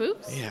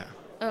 Sabuks? Yeah.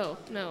 Oh,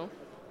 no.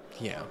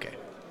 Yeah, okay.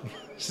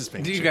 Just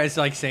making Do you sure. guys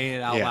like saying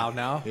it out Yeah. loud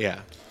now? Yeah.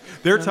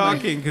 They're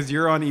talking because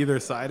you're on either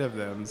side of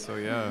them. So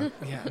yeah.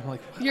 Yeah. I'm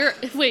like,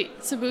 Wait,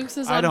 Sabuks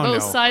is I on don't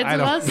both know. sides I of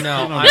don't- us? no, I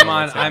don't know I'm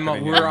on. what's I'm.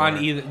 happening We're on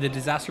anymore. either. The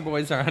disaster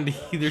boys are on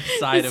either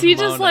side Is of he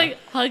Mona. just like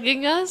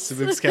hugging us?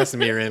 Sabuks cast a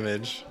mirror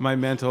image. My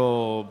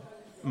mental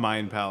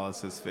mind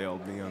palace has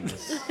failed me on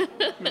this.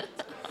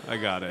 I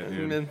got it,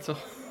 dude. mental?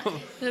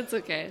 It's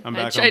okay. I'm I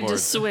back on tried to board.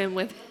 swim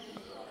with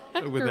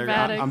With their-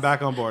 acrobatics. I'm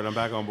back on board. I'm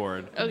back on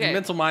board. Okay.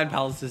 Mental mind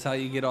palace is how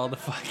you get all the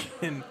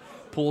fucking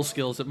pool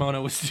skills that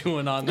Mona was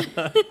doing on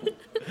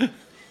the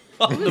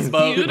on the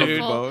boat, dude.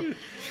 beautiful. Boat.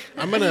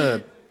 I'm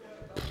gonna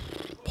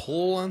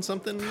pull on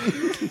something.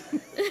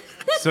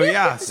 So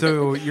yeah,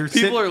 so you're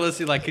People are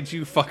listening like, could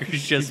you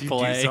fuckers just do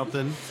play?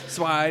 something. That's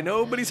why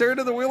nobody's heard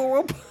of the Wheel of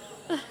Rope.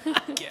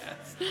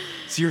 Yes.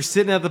 So you're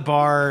sitting at the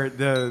bar.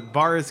 The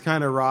bar is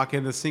kind of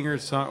rocking. The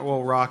singer's song.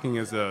 Well, rocking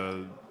is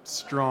a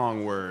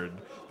strong word.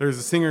 There's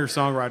a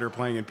singer-songwriter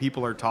playing, and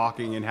people are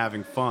talking and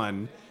having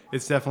fun.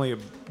 It's definitely a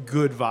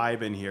good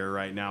vibe in here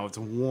right now. It's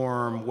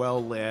warm,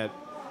 well lit.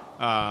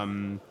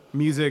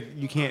 Music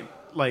you can't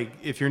like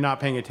if you're not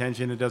paying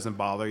attention, it doesn't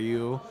bother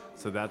you.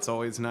 So that's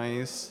always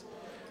nice.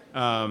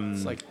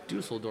 It's like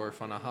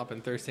Dusseldorf on a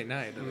hopping Thursday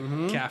night at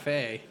a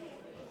cafe.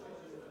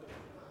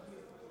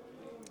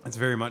 It's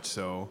very much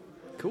so.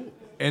 Cool.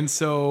 And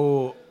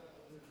so,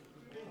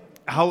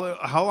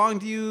 how long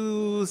do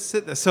you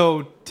sit there?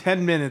 So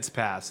 10 minutes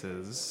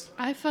passes.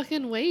 I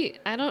fucking wait.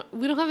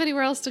 We don't have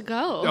anywhere else to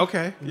go.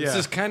 Okay. Yeah. This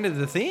is kind of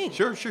the thing.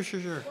 Sure.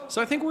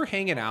 So I think we're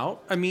hanging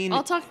out. I mean,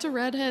 I'll talk to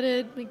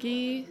Redheaded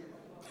McGee.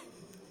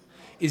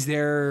 is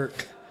there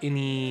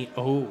any...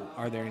 Oh,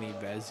 are there any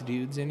Vez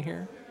dudes in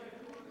here?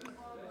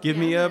 Give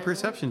me a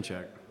perception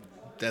check.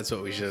 That's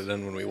what we should have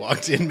done when we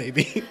walked in,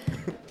 maybe.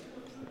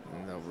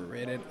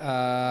 Overrated.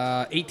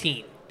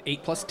 18.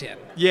 8 plus 10.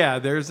 Yeah,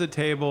 there's a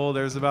table.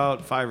 There's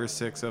about 5 or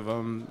 6 of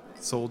them.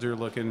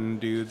 Soldier-looking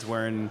dudes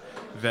wearing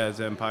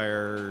Vez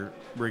Empire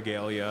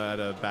regalia at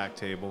a back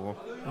table.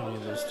 Any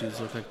of those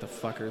dudes look like the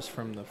fuckers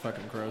from the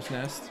fucking Crow's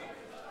Nest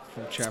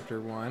from chapter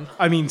 1.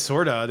 I mean,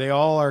 sorta. They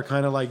all are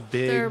kind of like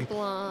They're big,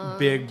 blonde.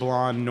 big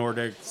blonde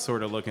Nordic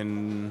sort of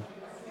looking.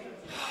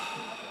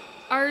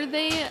 Are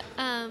they?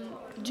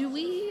 Do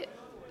we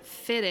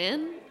fit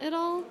in at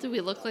all? Do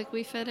we look like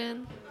we fit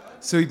in?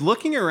 So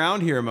looking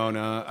around here,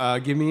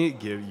 Mona, give me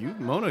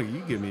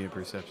a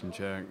perception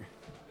check.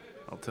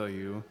 I'll tell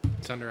you.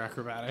 It's under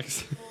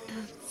acrobatics.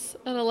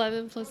 An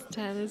 11 plus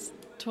 10 is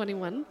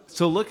 21.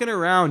 So looking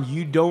around,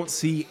 you don't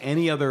see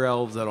any other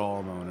elves at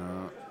all,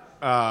 Mona.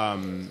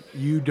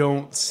 You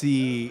don't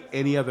see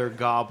any other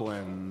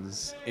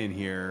goblins in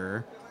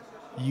here.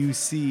 You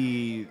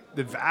see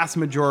the vast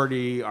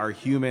majority are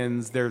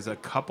humans. There's a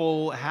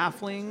couple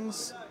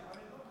halflings,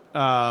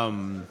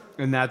 and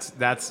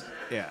that's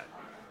yeah.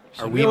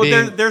 Are we No,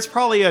 being? there's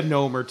probably a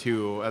gnome or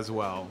two as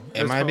well.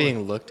 There's Am I probably-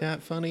 being looked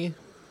at funny?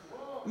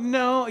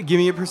 No, give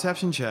me a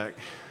perception check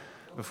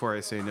before I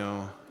say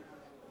no.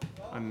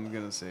 I'm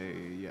gonna say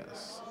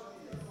yes.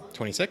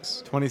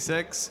 26.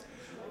 26.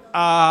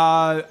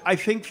 I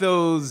think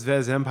those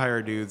Vez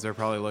Empire dudes are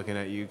probably looking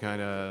at you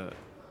kind of.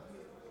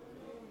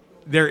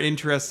 They're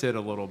interested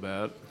a little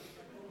bit.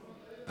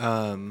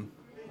 I'll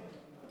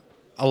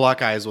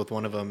lock eyes with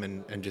one of them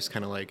and just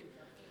kind of like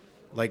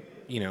I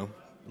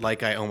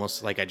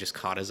just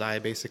caught his eye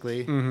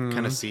basically.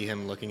 Kind of see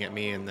him looking at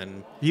me, and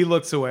then He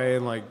looks away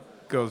and like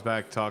goes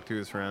back to talk to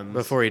his friends.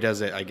 before he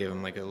does it, I give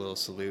him like a little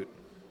salute,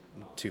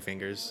 2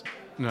 fingers.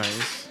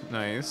 Nice.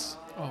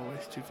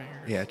 Always 2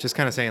 fingers. Yeah, just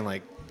kind of saying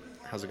like,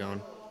 "How's it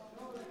going?"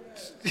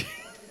 It's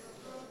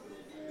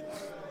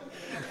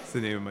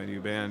the name of my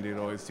new band, dude.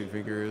 Always 2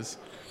 fingers.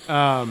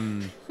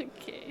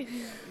 Okay.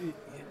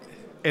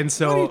 And What are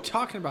so you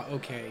talking about?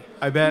 Okay.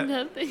 I bet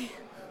Nothing.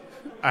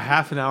 a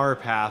half an hour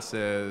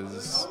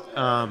passes.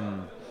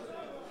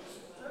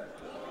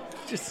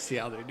 Just to see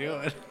how they're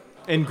doing.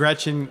 And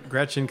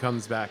Gretchen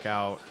comes back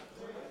out.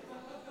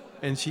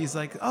 And she's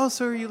like, "Oh,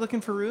 so are you looking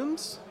for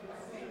rooms?"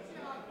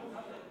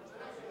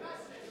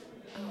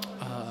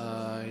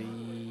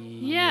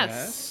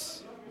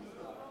 Yes.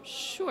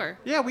 Sure.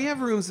 Yeah, we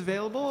have rooms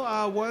available.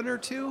 1 or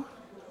 2?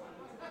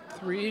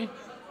 3.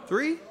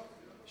 3?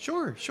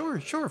 Sure.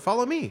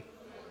 Follow me.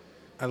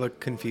 I look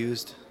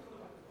confused,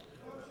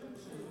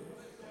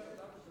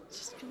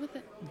 Just go with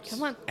it.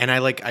 Come on. and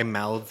I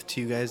mouth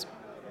to you guys,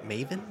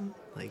 Maven,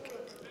 like.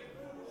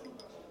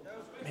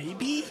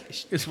 Maybe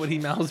is what he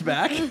mouths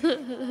back.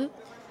 All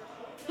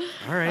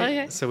right.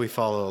 Okay. So we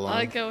follow along.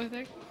 I'll go with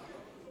her.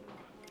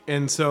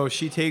 And so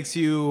she takes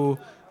you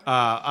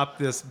up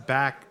this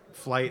back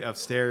flight of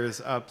stairs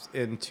up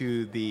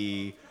into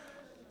the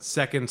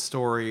second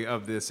story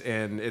of this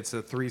inn. It's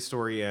a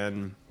 3-story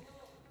inn.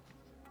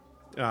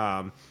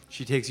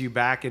 She takes you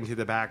back into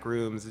the back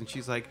rooms, and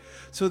she's like,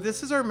 "So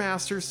this is our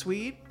master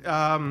suite.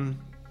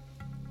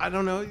 I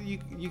don't know.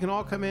 You can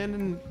all come in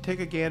and take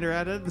a gander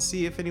at it and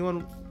see if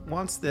anyone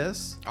wants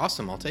this."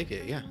 Awesome. I'll take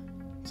it. Yeah.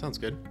 Sounds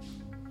good.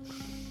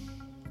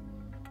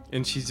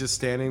 And she's just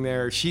standing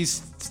there.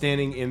 She's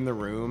standing in the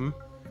room,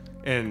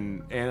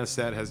 And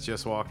Anisette has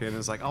just walked in and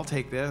is like, I'll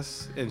take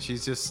this. And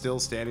she's just still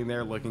standing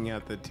there looking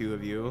at the two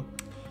of you.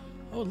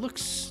 Oh, it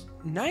looks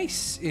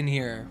nice in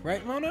here,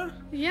 right, Mona?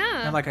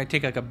 Yeah. And like I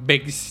take like a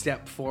big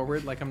step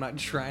forward, like I'm not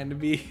trying to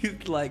be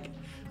like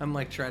I'm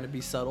like trying to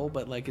be subtle,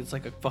 but like it's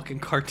like a fucking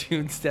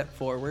cartoon step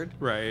forward.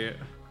 Right.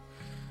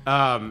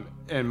 And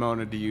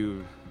Mona, do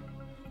you...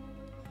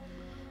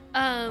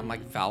 I'm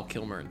like Val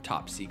Kilmer in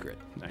Top Secret.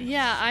 Nice.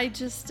 Yeah, I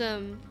just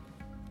oh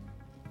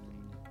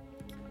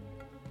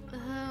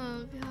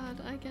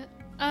god, I get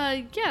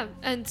yeah,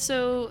 and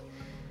so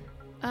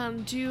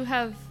do you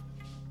have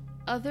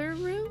other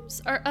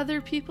rooms? Are other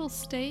people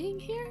staying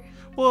here?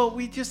 Well,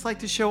 we just like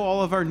to show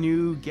all of our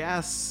new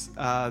guests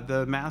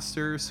the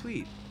master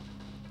suite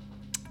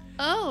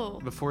Oh.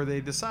 before they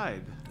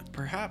decide.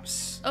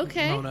 Perhaps,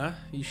 Okay. Mona,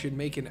 you should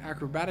make an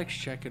acrobatics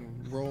check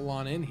and roll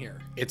on in here.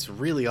 It's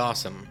really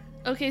awesome.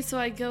 Okay, so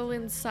I go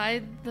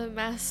inside the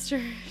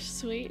master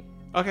suite.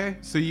 Okay,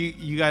 so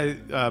you guys,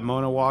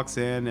 Mona walks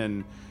in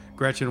and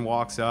Gretchen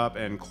walks up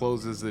and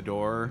closes the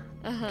door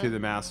to the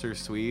master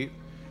suite.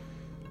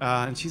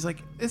 And she's like,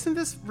 isn't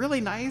this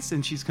really nice?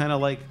 And she's kind of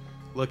like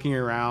looking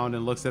around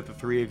and looks at the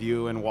three of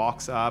you and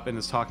walks up and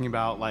is talking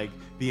about like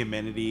the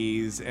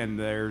amenities and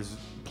there's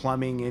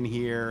plumbing in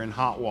here and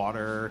hot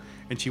water.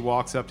 And she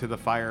walks up to the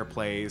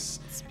fireplace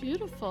It's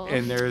beautiful.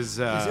 and there's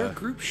Is there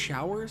group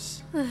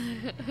showers?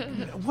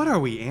 what are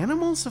we,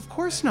 animals? Of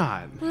course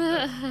not.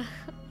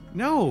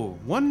 No,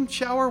 one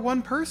shower,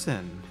 one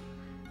person.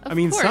 Of I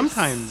mean, course.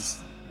 sometimes,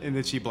 and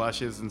then she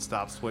blushes and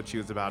stops what she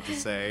was about to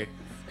say.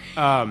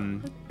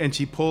 And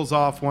she pulls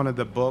off one of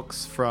the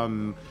books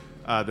from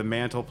the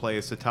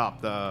mantelpiece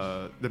atop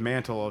the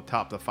mantle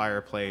atop the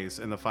fireplace,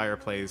 and the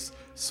fireplace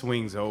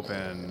swings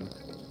open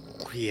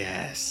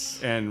Yes.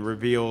 and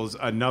reveals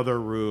another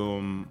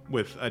room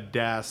with a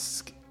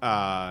desk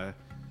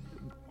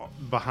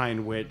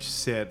behind which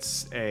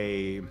sits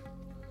a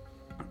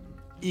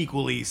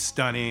equally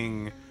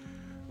stunning,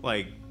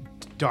 like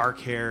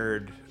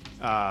dark-haired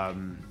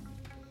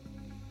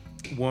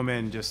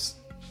woman. Just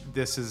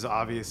this is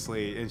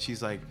obviously, and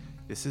she's like,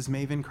 this is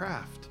Maven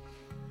Craft.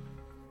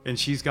 And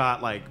she's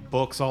got like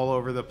books all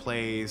over the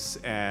place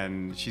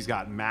and she's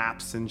got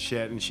maps and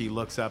shit, and she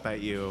looks up at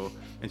you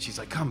and she's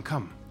like,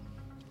 come.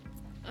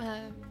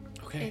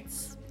 Okay.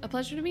 It's a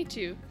pleasure to meet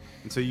you.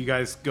 And so you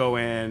guys go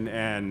in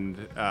and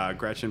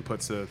Gretchen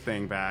puts the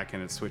thing back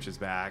and it switches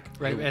back.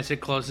 Right as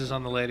it closes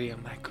on the lady,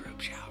 I'm like, group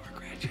shower,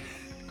 Gretchen.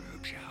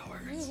 Group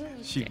showers.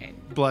 She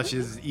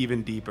blushes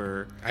even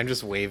deeper. I'm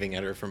just waving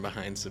at her from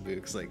behind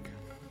Sabuks, like,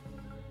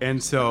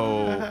 And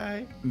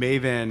so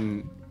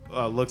Maven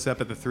looks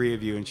up at the three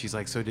of you and she's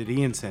like, so did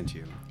Ian send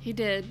you? He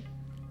did.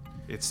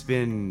 It's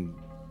been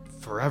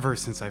forever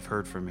since I've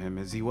heard from him.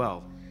 Is he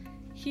well?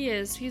 He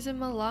is. He's in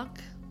Malak.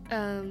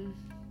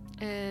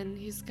 And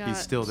he's got... He's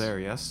still there,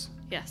 yes?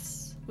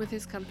 Yes, with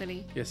his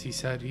company. Yes, he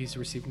said he's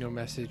received no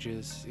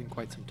messages in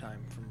quite some time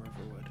from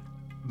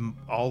Riverwood.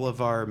 All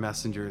of our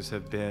messengers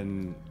have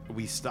been...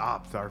 We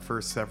stopped. Our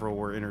first several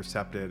were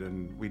intercepted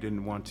and we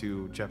didn't want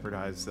to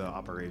jeopardize the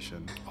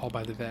operation. All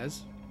by the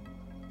Vez.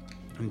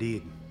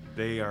 Indeed.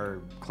 They are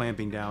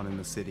clamping down in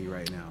the city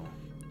right now.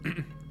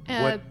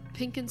 What-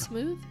 Pink and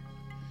Smooth?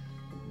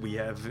 We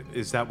have...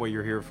 Is that what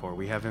you're here for?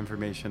 We have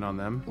information on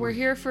them? We're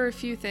here for a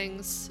few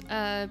things.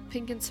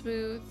 Pink and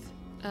Smooth,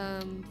 the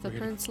here to-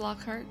 Prince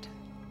Lockhart,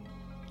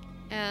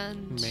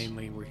 and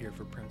Mainly, we're here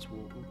for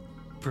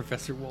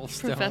Professor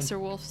Wolfstone. Professor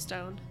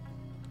Wolfstone.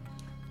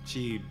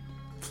 She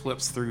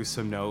flips through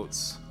some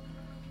notes.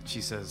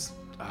 She says,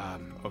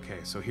 okay,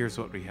 so here's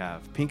what we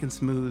have. Pink and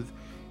Smooth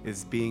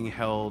is being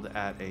held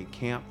at a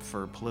camp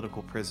for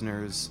political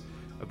prisoners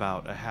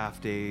about a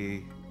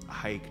half-day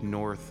hike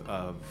north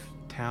of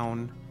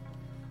town.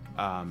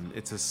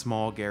 It's a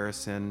small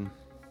garrison.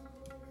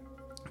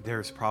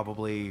 There's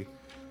probably...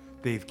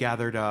 They've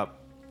gathered up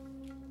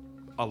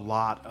a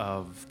lot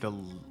of the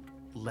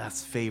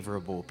less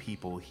favorable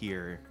people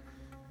here,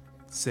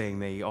 saying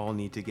they all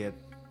need to get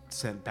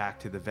sent back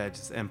to the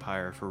Veg's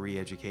Empire for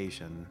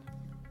re-education.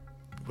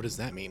 what does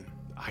that mean?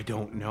 I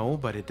don't know,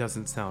 but it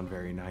doesn't sound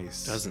very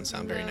nice. Doesn't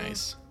sound very No.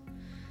 nice.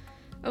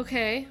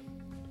 Okay.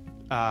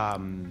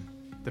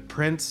 The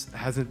prince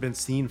hasn't been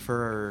seen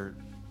for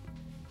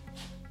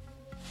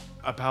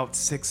about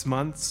 6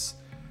 months.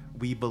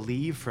 We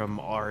believe from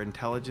our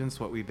intelligence,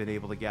 what we've been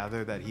able to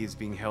gather, that he is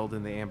being held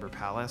in the Amber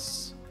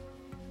Palace.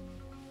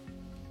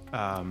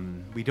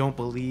 We don't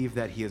believe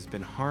that he has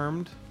been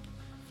harmed.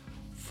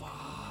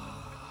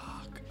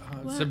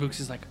 What? Sabuks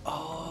is like,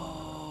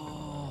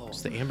 oh.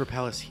 Is the Amber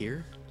Palace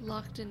here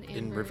Locked in Amber.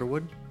 in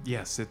Riverwood?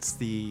 Yes, it's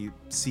the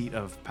seat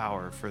of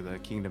power for the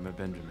Kingdom of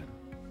Benjamin.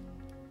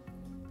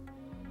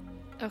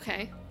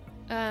 Okay.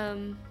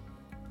 And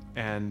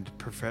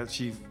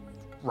she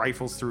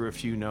rifles through a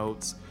few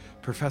notes.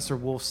 Professor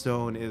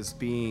Wolfstone is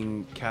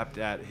being kept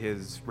at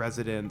his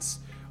residence,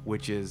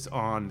 which is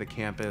on the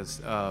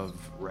campus of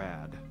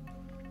RAD.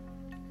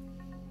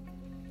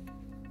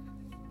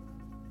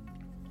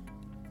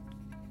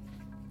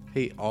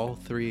 Hey, all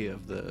three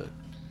of the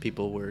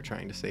people we're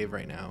trying to save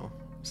right now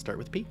start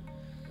with P.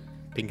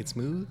 Pink and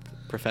Smooth,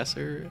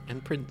 Professor,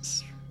 and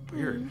Prince.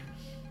 Weird.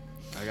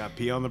 I got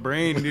pee on the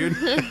brain, dude.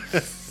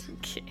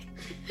 Okay.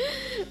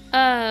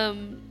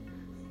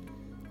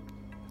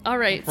 All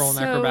right. Roll an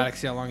so, acrobatics,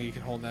 see how long you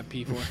can hold that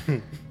P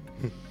for.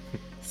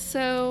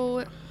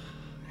 So,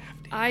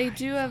 I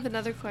do have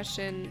another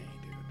question.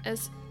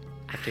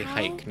 Have to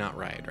hike, not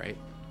ride, right?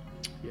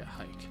 Yeah,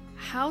 hike.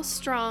 How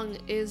strong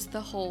is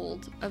the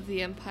hold of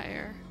the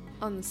Empire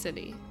on the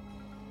city?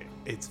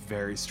 It's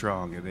very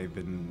strong, and they've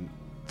been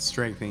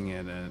strengthening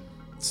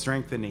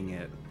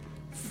it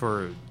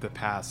for the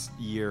past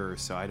year or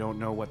so. I don't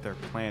know what they're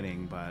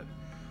planning, but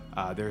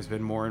there's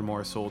been more and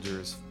more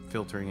soldiers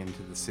filtering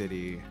into the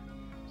city.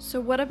 So,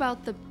 what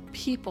about the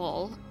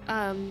people?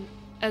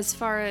 As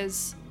far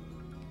as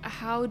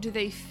how do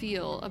they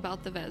feel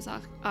about the Vez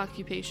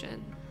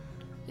occupation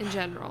in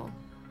general?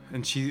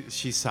 And she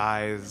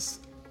sighs.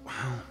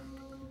 Wow,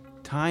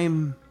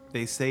 time,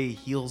 they say,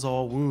 heals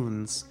all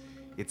wounds.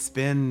 It's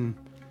been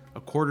a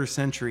quarter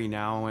century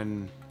now,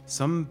 and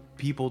some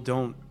people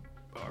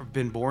have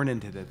been born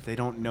into this. They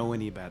don't know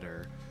any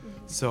better.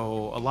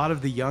 So a lot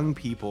of the young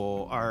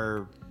people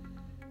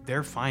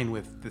they're fine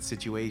with the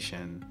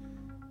situation.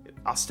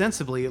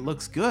 Ostensibly, it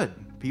looks good.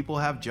 People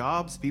have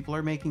jobs. People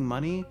are making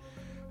money.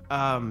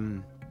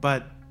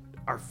 But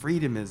our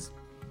freedom has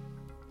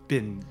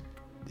been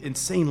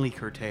insanely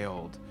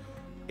curtailed.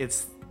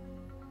 It's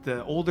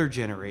the older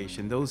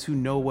generation, those who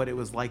know what it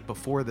was like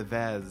before the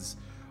Vez,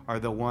 are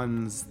the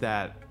ones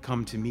that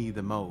come to me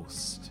the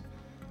most.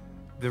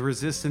 The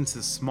resistance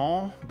is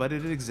small, but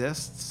it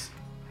exists.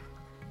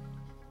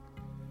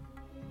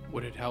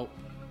 Would it help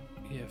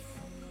if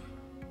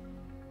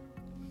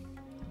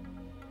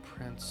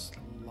Prince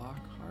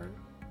Lockhart,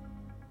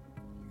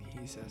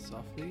 he says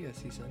softly as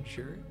he's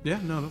unsure?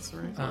 Yeah, no, that's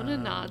right. Mona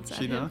nods at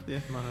She him. knows,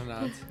 yeah. Mona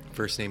nods.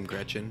 First name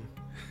Gretchen.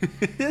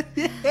 The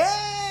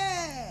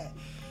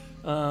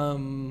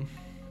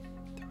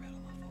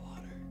riddle of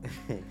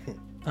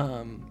the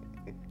water.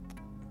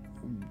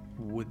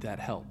 Would that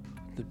help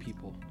the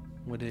people?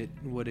 What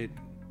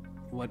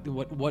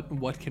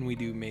can we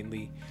do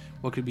mainly?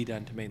 What could be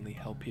done to mainly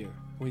help here?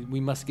 We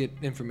must get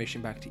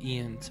information back to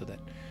Ian so that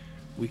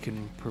we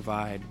can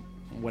provide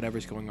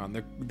whatever's going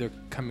on. They're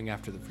coming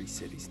after the free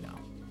cities now.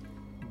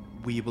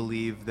 We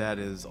believe that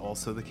is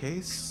also the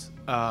case.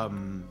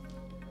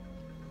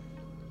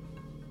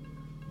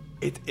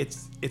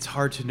 It's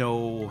hard to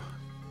know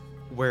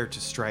where to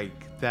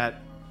strike.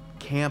 That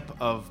camp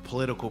of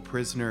political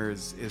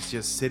prisoners is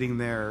just sitting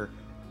there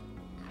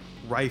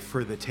rife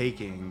for the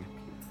taking.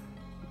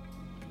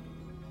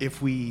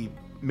 If we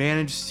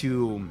manage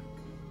to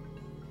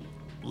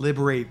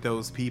liberate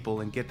those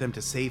people and get them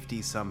to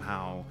safety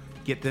somehow,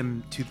 get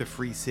them to the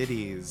free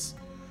cities,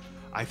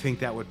 I think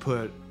that would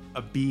put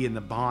a bee in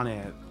the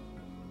bonnet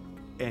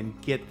and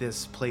get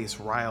this place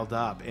riled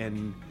up.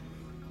 And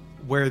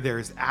where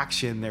there's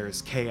action,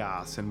 there's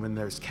chaos, and when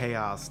there's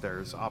chaos,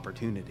 there's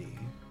opportunity.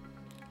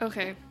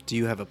 Okay. Do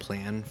you have a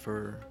plan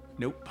for...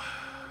 Nope.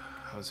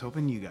 I was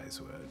hoping you guys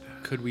would.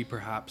 Could we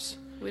perhaps?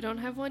 We don't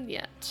have one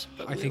yet,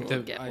 but I we think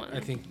will get one. I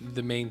think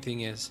the main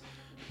thing is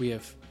we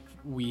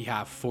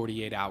have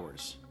 48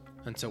 hours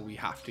until we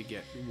have to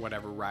get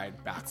whatever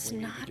ride back. It's we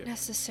need not to get.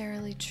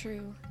 necessarily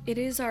true. It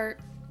is our...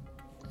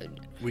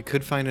 We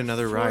could find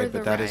another For ride, the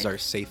but that is ride. our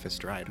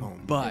safest ride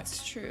home. But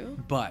It's true.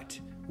 But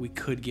we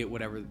could get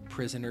whatever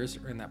prisoners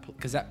are in that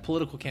because that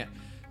political camp.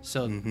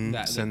 So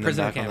that Send the them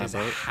prisoner back on camp that is a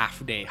boat.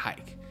 half-day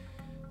hike.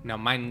 Now,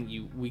 mind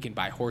you, we can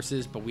buy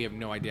horses, but we have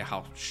no idea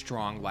how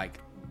strong like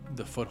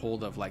the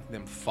foothold of like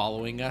them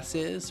following us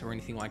is or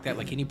anything like that.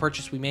 Like any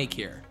purchase we make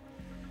here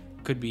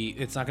could be.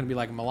 It's not going to be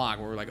like Malag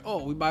where we're like,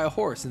 oh, we buy a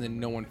horse and then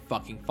no one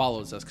fucking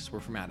follows us because we're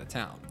from out of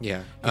town. Yeah.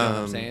 You know what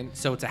I'm saying?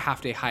 So it's a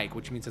half-day hike,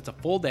 which means it's a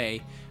full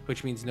day,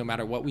 which means no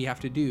matter what we have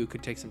to do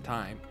could take some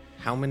time.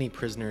 How many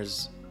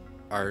prisoners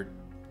are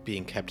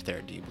being kept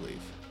there, do you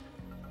believe?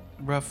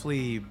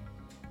 Roughly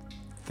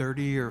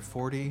 30 or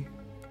 40.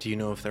 Do you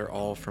know if they're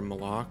all from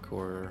Malak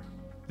or...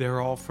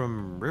 They're all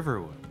from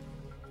Riverwood.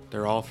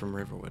 They're all from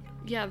Riverwood.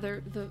 Yeah,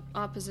 they're the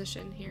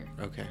opposition here.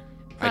 Okay.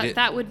 But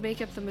that would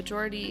make up the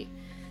majority,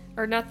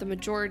 or not the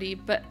majority,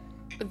 but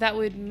that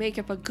would make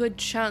up a good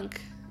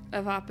chunk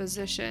of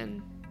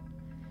opposition.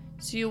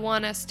 So you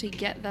want us to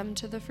get them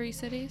to the free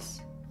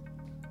cities?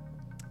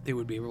 They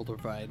would be able to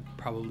provide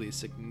probably a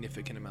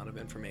significant amount of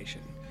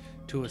information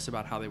to us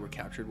about how they were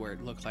captured, where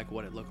it looked like,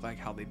 what it looked like,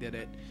 how they did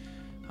it.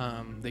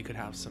 They could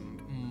have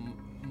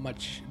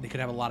they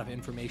could have a lot of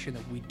information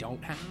that we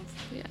don't have.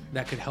 Yeah.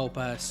 That could help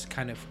us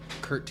kind of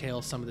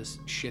curtail some of this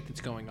shit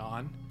that's going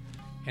on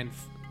and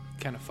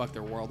kind of fuck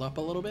their world up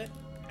a little bit.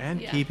 And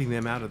Yeah. keeping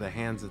them out of the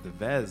hands of the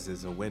Vez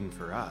is a win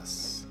for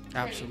us.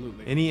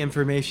 Absolutely. Any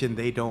information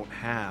they don't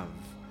have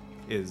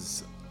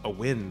is a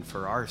win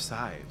for our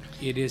side.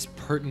 It is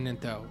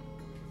pertinent, though.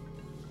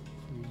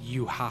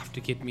 You have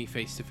to get me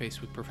face to face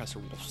with Professor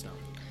Wolfstone.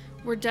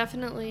 We're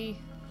definitely...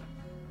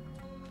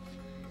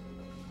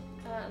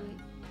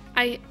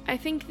 I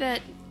think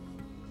that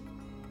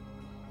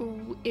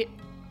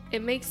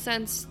it makes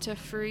sense to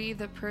free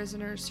the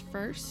prisoners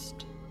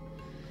first,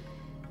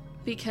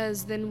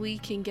 because then we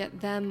can get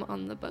them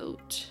on the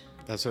boat.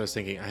 That's what I was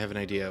thinking. I have an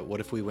idea. What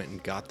if we went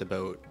and got the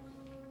boat,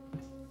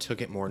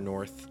 took it more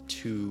north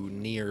to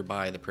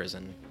nearby the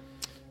prison,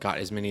 got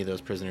as many of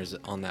those prisoners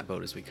on that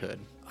boat as we could?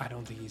 I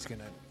don't think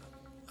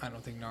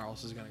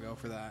Gnarls is gonna go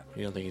for that.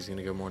 You don't think he's going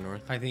to go more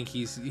north? I think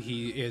he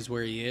is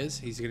where he is.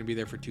 He's gonna be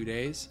there for 2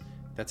 days.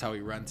 That's how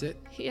he runs it.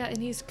 Yeah, and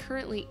he's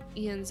currently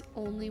Ian's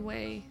only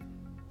way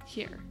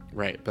here.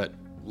 Right, but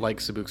like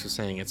Sabuks was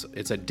saying,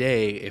 it's a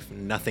day if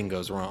nothing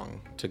goes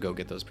wrong to go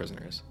get those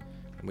prisoners.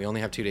 And we only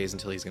have 2 days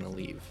until he's going to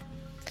leave.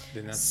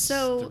 Then that's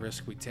So- the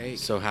risk we take.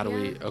 So how do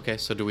we... Yeah. Okay,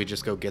 so do we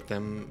just go get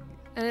them?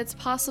 And it's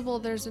possible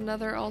there's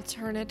another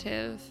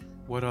alternative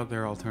What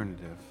other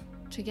alternative?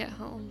 to get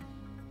home.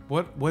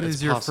 What It's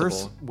is your possible.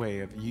 first way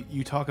of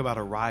you talk about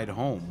a ride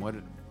home? What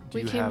do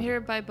We you came have? here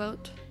by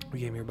boat. We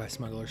came here by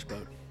smuggler's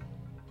boat.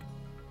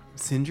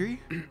 Sindri?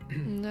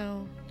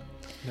 No.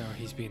 No,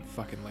 he's being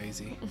fucking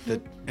lazy.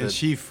 And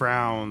she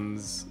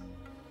frowns.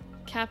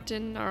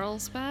 Captain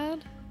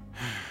Gnarlsbad?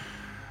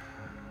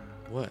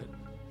 What?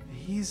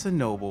 He's a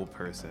noble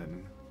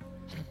person.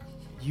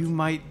 You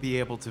might be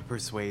able to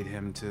persuade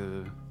him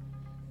to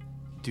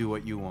do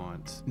what you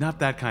want. Not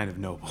that kind of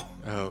noble.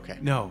 Oh, okay.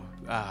 No,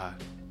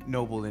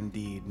 noble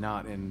indeed,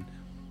 not in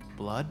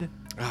blood.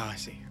 Oh, I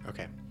see.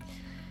 Okay.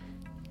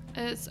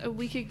 So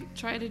we could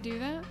try to do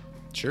that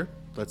Sure.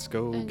 Let's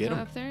go and get go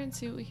them. up there and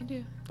see what we can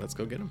do. Let's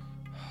go get them.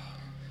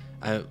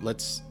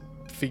 Let's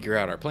figure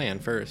out our plan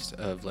first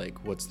of like,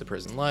 what's the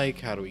prison like?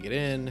 How do we get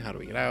in? How do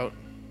we get out?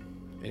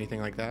 Anything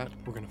like that?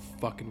 We're gonna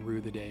fucking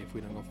rue the day if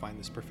we don't go find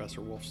this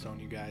Professor Wolfstone,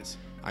 you guys.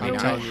 I mean, I'm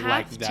I telling you,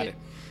 like have that. to.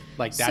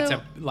 Like that's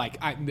So-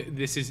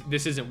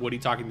 this isn't Woody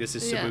talking. This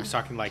is Yeah. Sabuks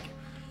talking. Like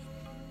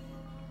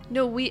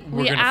No, we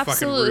We're gonna fucking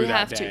absolutely rue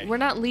that have day. to. We're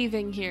not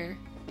leaving here.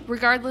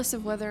 Regardless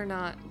of whether or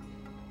not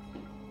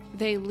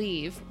they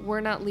leave,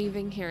 we're not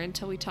leaving here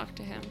until we talk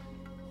to him.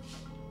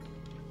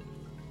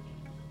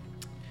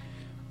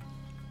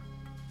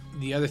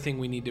 the other thing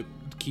we need to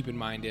keep in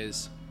mind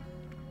is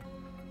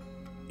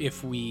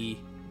if we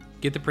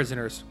get the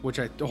prisoners, which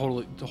I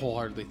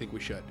wholeheartedly think we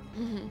should,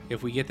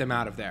 if we get them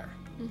out of there,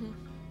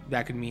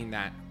 that could mean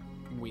that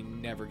we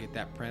never get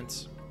that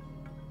prince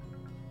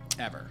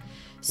ever.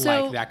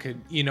 So- like that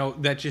could,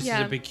 that just is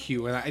Yeah. a big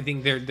cue, and I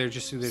think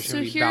there's So gonna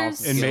be here's-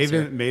 balance. And skills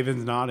here.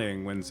 Maven's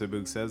nodding when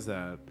Sabuk says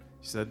that.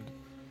 She said,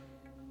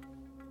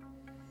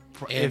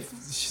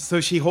 so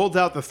she holds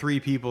out the three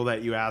people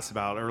that you asked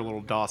about, her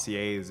little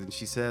dossiers, and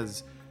she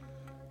says,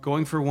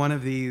 going for one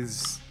of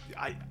these,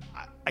 I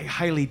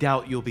highly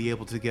doubt you'll be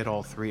able to get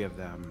all three of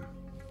them.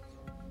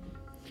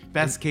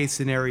 Best case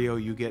scenario,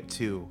 you get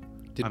two.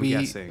 Did I'm we-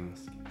 guessing.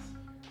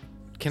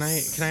 Can I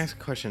ask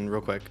a question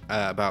real quick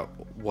about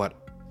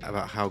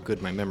how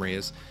good my memory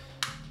is?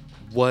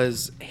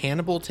 Was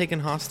Hannibal taken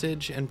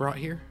hostage and brought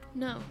here?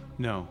 No,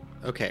 No.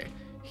 Okay,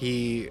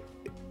 he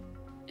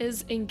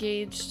is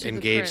engaged to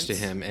engaged the to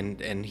prince. him,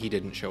 and he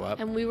didn't show up.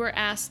 And we were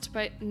asked.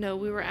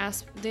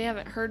 They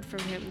haven't heard from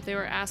him. They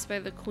were asked by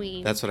the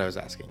queen. That's what I was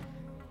asking.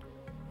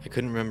 I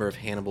couldn't remember if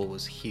Hannibal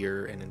was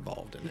here and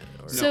involved in it.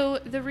 Or So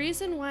the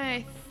reason why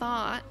I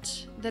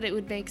thought that it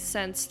would make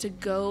sense to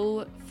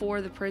go for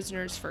the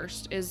prisoners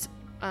first is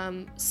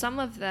some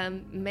of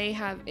them may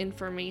have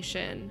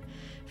information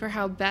for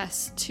how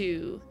best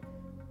to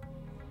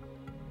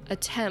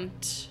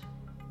attempt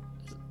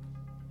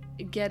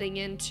getting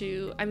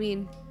into. I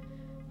mean,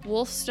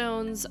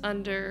 Wolfstone's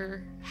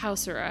under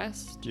house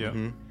arrest.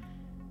 Yeah.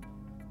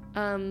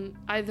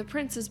 The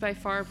prince is by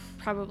far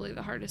probably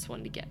the hardest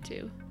one to get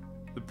to.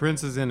 The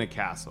prince is in a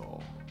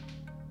castle.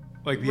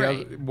 Like the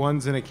Right. other,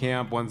 one's in a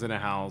camp, one's in a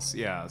house.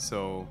 Yeah,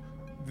 so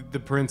the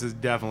prince is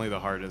definitely the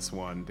hardest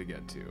one to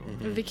get to.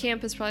 The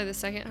camp is probably the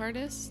second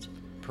hardest.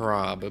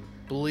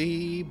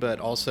 probably, but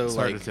also It's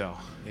hard like to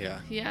tell. yeah.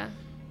 Yeah.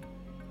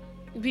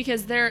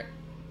 Because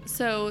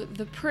so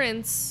the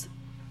prince,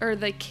 or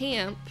the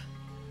camp,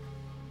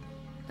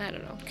 I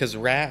don't know. Because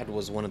Rad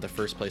was one of the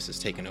first places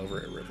taken over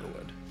at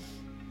Riverwood,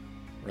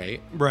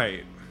 right?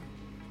 Right.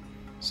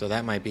 So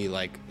that might be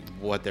like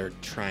what they're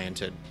trying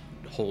to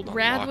hold on.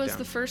 Rad was lockdown.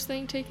 the first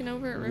thing taken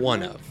over at Riverwood?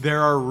 One of.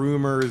 There are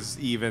rumors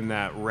even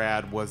that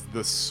Rad was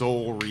the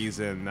sole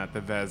reason that the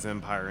Vez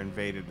Empire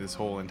invaded this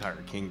whole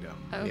entire kingdom.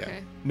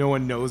 Okay. No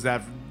one knows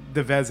that.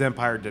 The Vez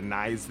Empire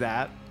denies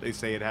that. They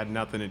say it had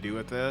nothing to do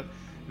with it.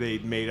 They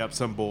made up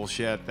some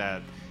bullshit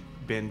that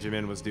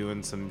Benjamin was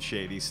doing some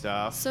shady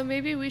stuff. So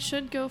maybe we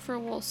should go for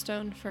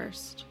Wolfstone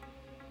first.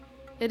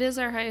 It is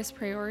our highest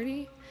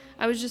priority.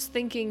 I was just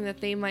thinking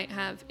that they might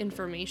have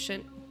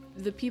information.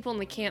 The people in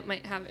the camp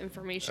might have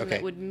information that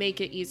Okay. would make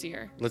it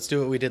easier. Let's do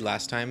what we did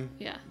last time.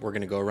 Yeah. We're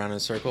gonna go around in a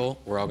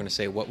circle. We're all gonna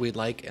say what we'd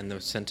like and the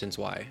sentence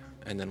why,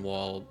 and then we'll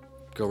all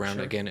go around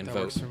Sure, again and that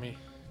vote. works for me.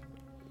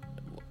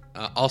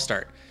 I'll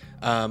start.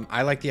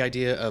 I like the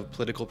idea of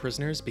political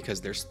prisoners because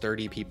there's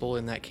 30 people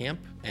in that camp,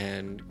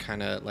 and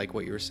kind of like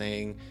what you were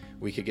saying,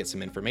 we could get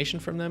some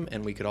information from them,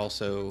 and we could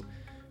also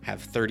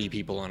have 30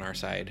 people on our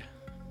side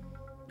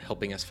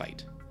helping us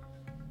fight.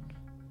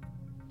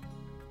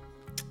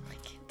 I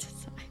can't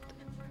decide.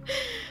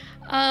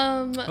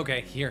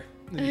 Okay, here.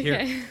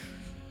 Okay.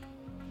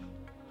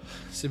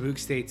 Sabouk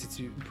states it's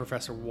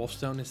Professor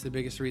Wolfstone is the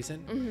biggest reason.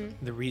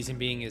 Mm-hmm. The reason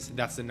being is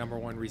that's the number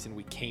one reason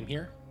we came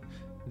here.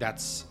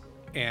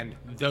 And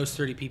those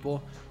 30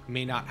 people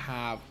may not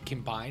have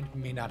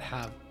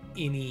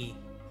any.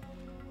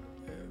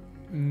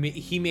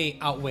 He may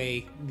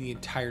outweigh the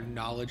entire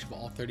knowledge of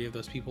all 30 of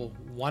those people.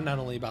 One, not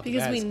only about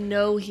Because the we Vez,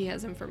 know he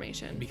has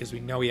information. because we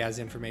know he has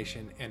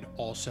information, and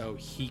also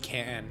he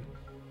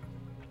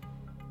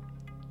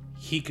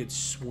could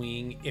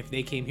swing if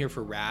they came here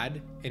for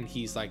Rad and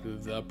he's like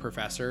the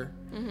professor.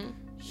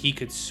 He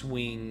could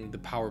swing the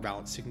power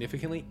balance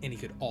significantly, and he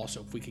could also,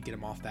 if we could get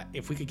him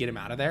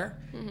out of there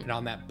and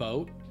on that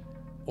boat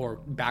or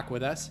back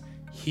with us,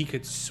 he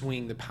could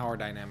swing the power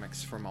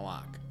dynamics for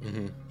Malak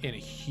in a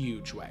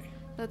huge way.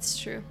 That's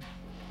true.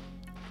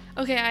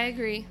 Okay, I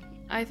agree.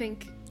 I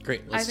think.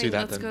 Great. Let's do that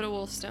let's then. go to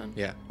Wolfstone.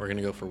 Yeah, we're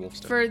gonna go for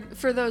Wolfstone.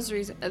 For those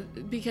reasons,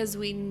 because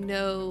we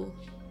know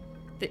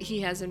that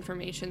he has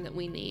information that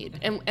we need,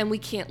 and we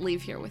can't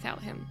leave here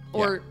without him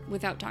or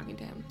without talking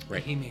to him.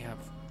 Right. He may have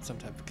some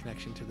type of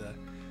connection to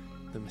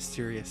the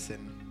mysterious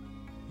and,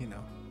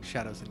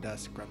 shadows and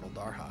dust Grendel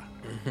Darha.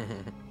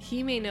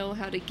 He may know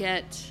how to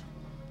get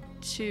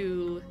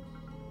to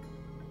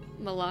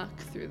Malak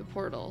through the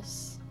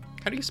portals.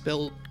 How do you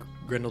spell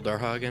Grendel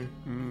Darha again?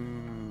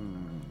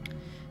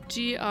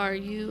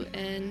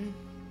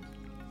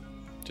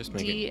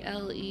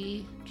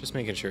 GRUNDLE Just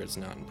making sure it's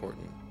not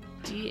important.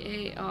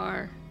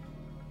 DARHA.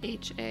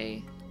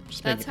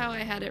 Just That's how I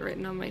had it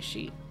written on my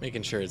sheet.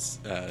 Making sure it's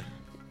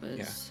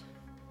Was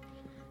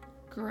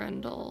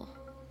Grendel.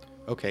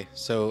 okay.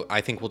 So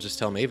I think we'll just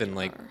tell Maven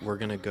we're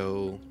gonna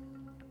go.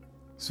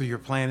 So your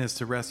plan is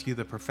to rescue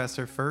the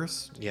professor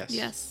first,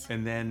 Yes.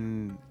 and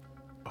then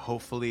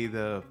hopefully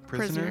the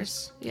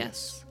prisoners.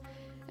 Yes.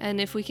 And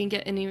if we can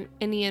get any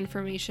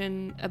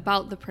information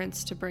about the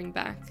prince to bring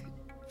back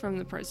from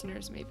the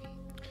prisoners, maybe.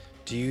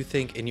 Do you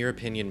think, in your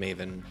opinion,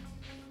 Maven,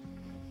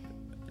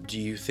 do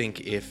you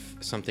think if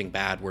something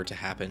bad were to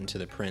happen to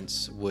the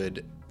prince,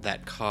 would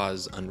that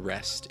cause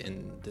unrest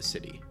in the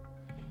city?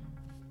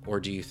 Or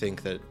do you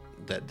think that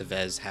the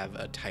Vez have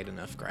a tight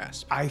enough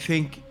grasp? I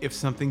think if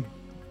something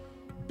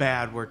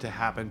bad were to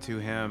happen to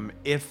him,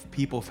 if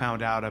people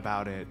found out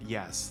about it,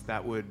 yes,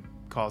 that would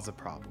cause a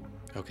problem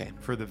Okay.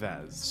 for the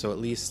Vez. So at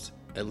least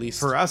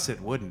For us, it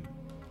wouldn't.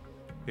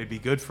 It'd be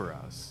good for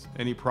us.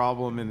 Any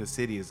problem in the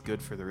city is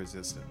good for the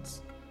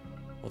resistance.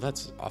 well,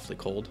 that's awfully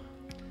cold.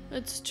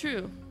 It's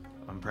true.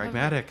 I'm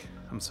pragmatic.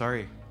 I'm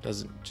sorry.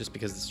 Just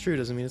because it's true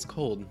doesn't mean it's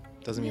cold.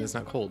 Doesn't mean it's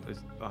not cold.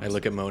 I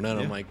look at Mona and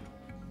I'm Yeah. like,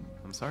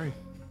 I'm sorry.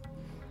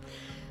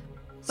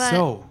 But-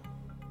 So,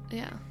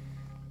 Yeah.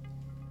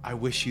 I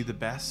wish you the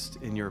best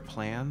in your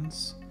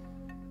plans.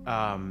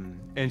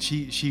 And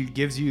she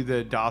gives you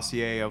the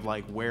dossier of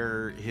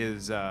where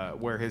his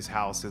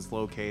house is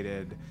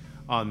located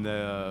on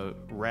the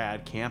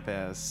Rad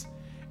campus.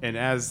 And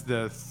as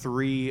the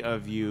three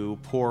of you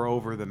pore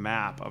over the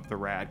map of the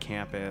Rad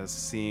campus,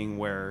 seeing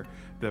where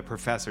the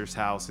professor's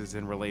house is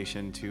in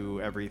relation to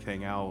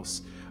everything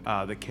else,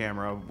 the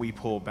camera, we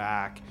pull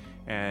back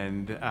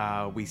and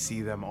we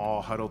see them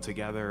all huddled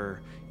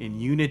together in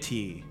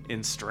unity,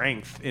 in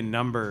strength, in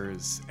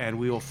numbers. And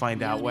we will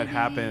find out what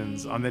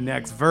happens on the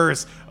next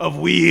verse of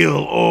Wheel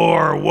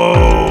or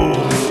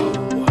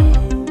Woe.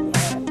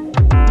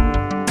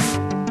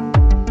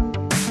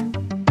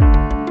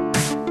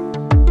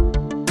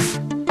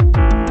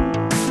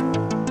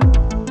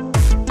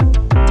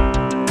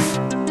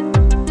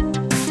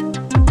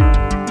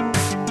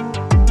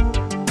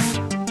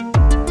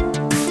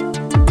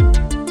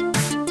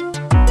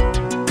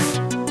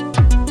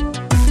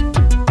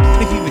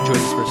 If you've enjoyed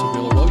this verse of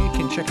Wheel or Woe, you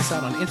can check us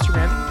out on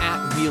Instagram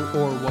at Wheel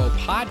or Woe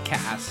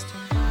Podcast.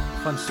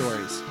 Fun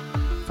stories,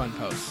 fun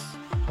posts,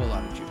 whole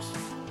lot of juice.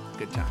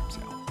 Good times,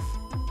 y'all.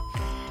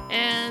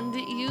 And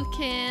you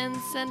can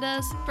send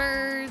us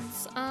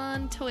birds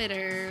on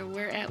Twitter.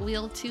 We're at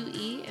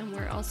Wheel2E, and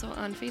we're also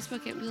on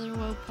Facebook at Wheel or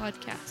Woe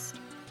Podcast.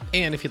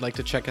 and if you'd like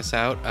to check us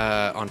out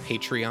on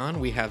Patreon,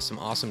 we have some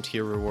awesome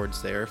tier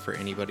rewards there for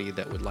anybody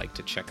that would like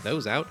to check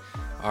those out.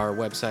 Our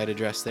website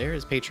address there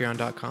is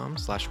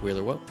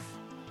patreon.com/WheelerWoe.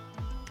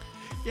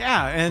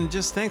 Yeah, and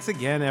just thanks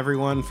again,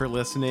 everyone, for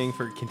listening,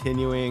 for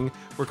continuing.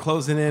 We're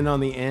closing in on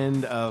the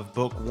end of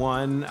book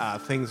 1.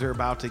 Things are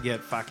about to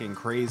get fucking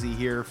crazy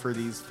here for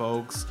these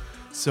folks.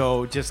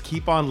 So just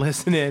keep on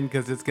listening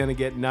because it's going to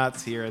get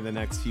nuts here in the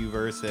next few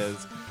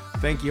verses.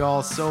 Thank you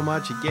all so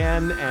much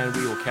again, and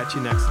we will catch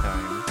you next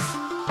time.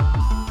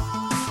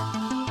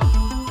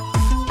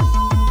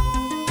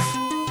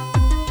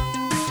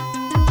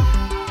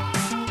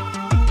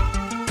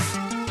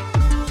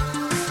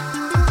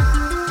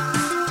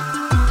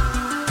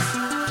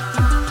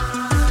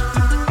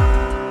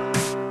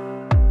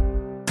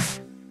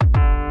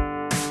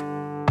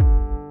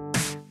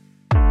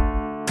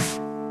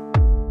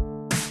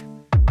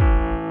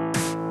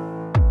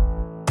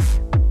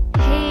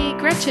 Hey,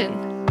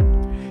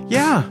 Gretchen,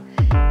 Yeah.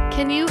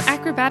 can you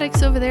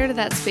acrobatics over there to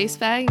that space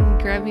bag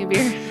and grab me a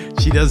beer?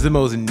 She does the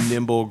most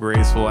nimble,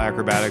 graceful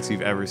acrobatics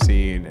you've ever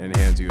seen and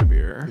hands you a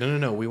beer.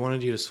 No. We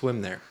wanted you to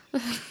swim there.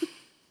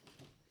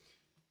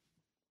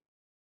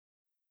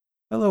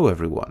 Hello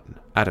everyone,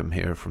 Adam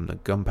here from the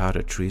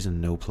Gunpowder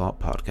Treason No Plot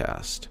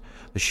podcast.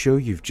 The show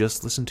you've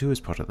just listened to is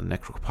part of the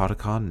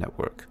Necropodicon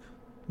network.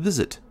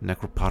 Visit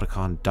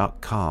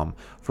necropodicon.com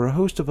for a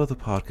host of other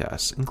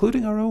podcasts,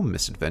 including our own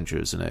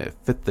misadventures in a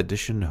 5th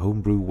edition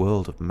homebrew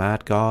world of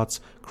mad gods,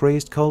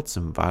 crazed cults,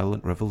 and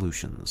violent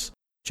revolutions.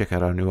 Check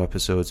out our new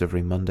episodes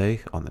every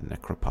Monday on the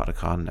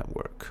Necropodicon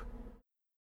network.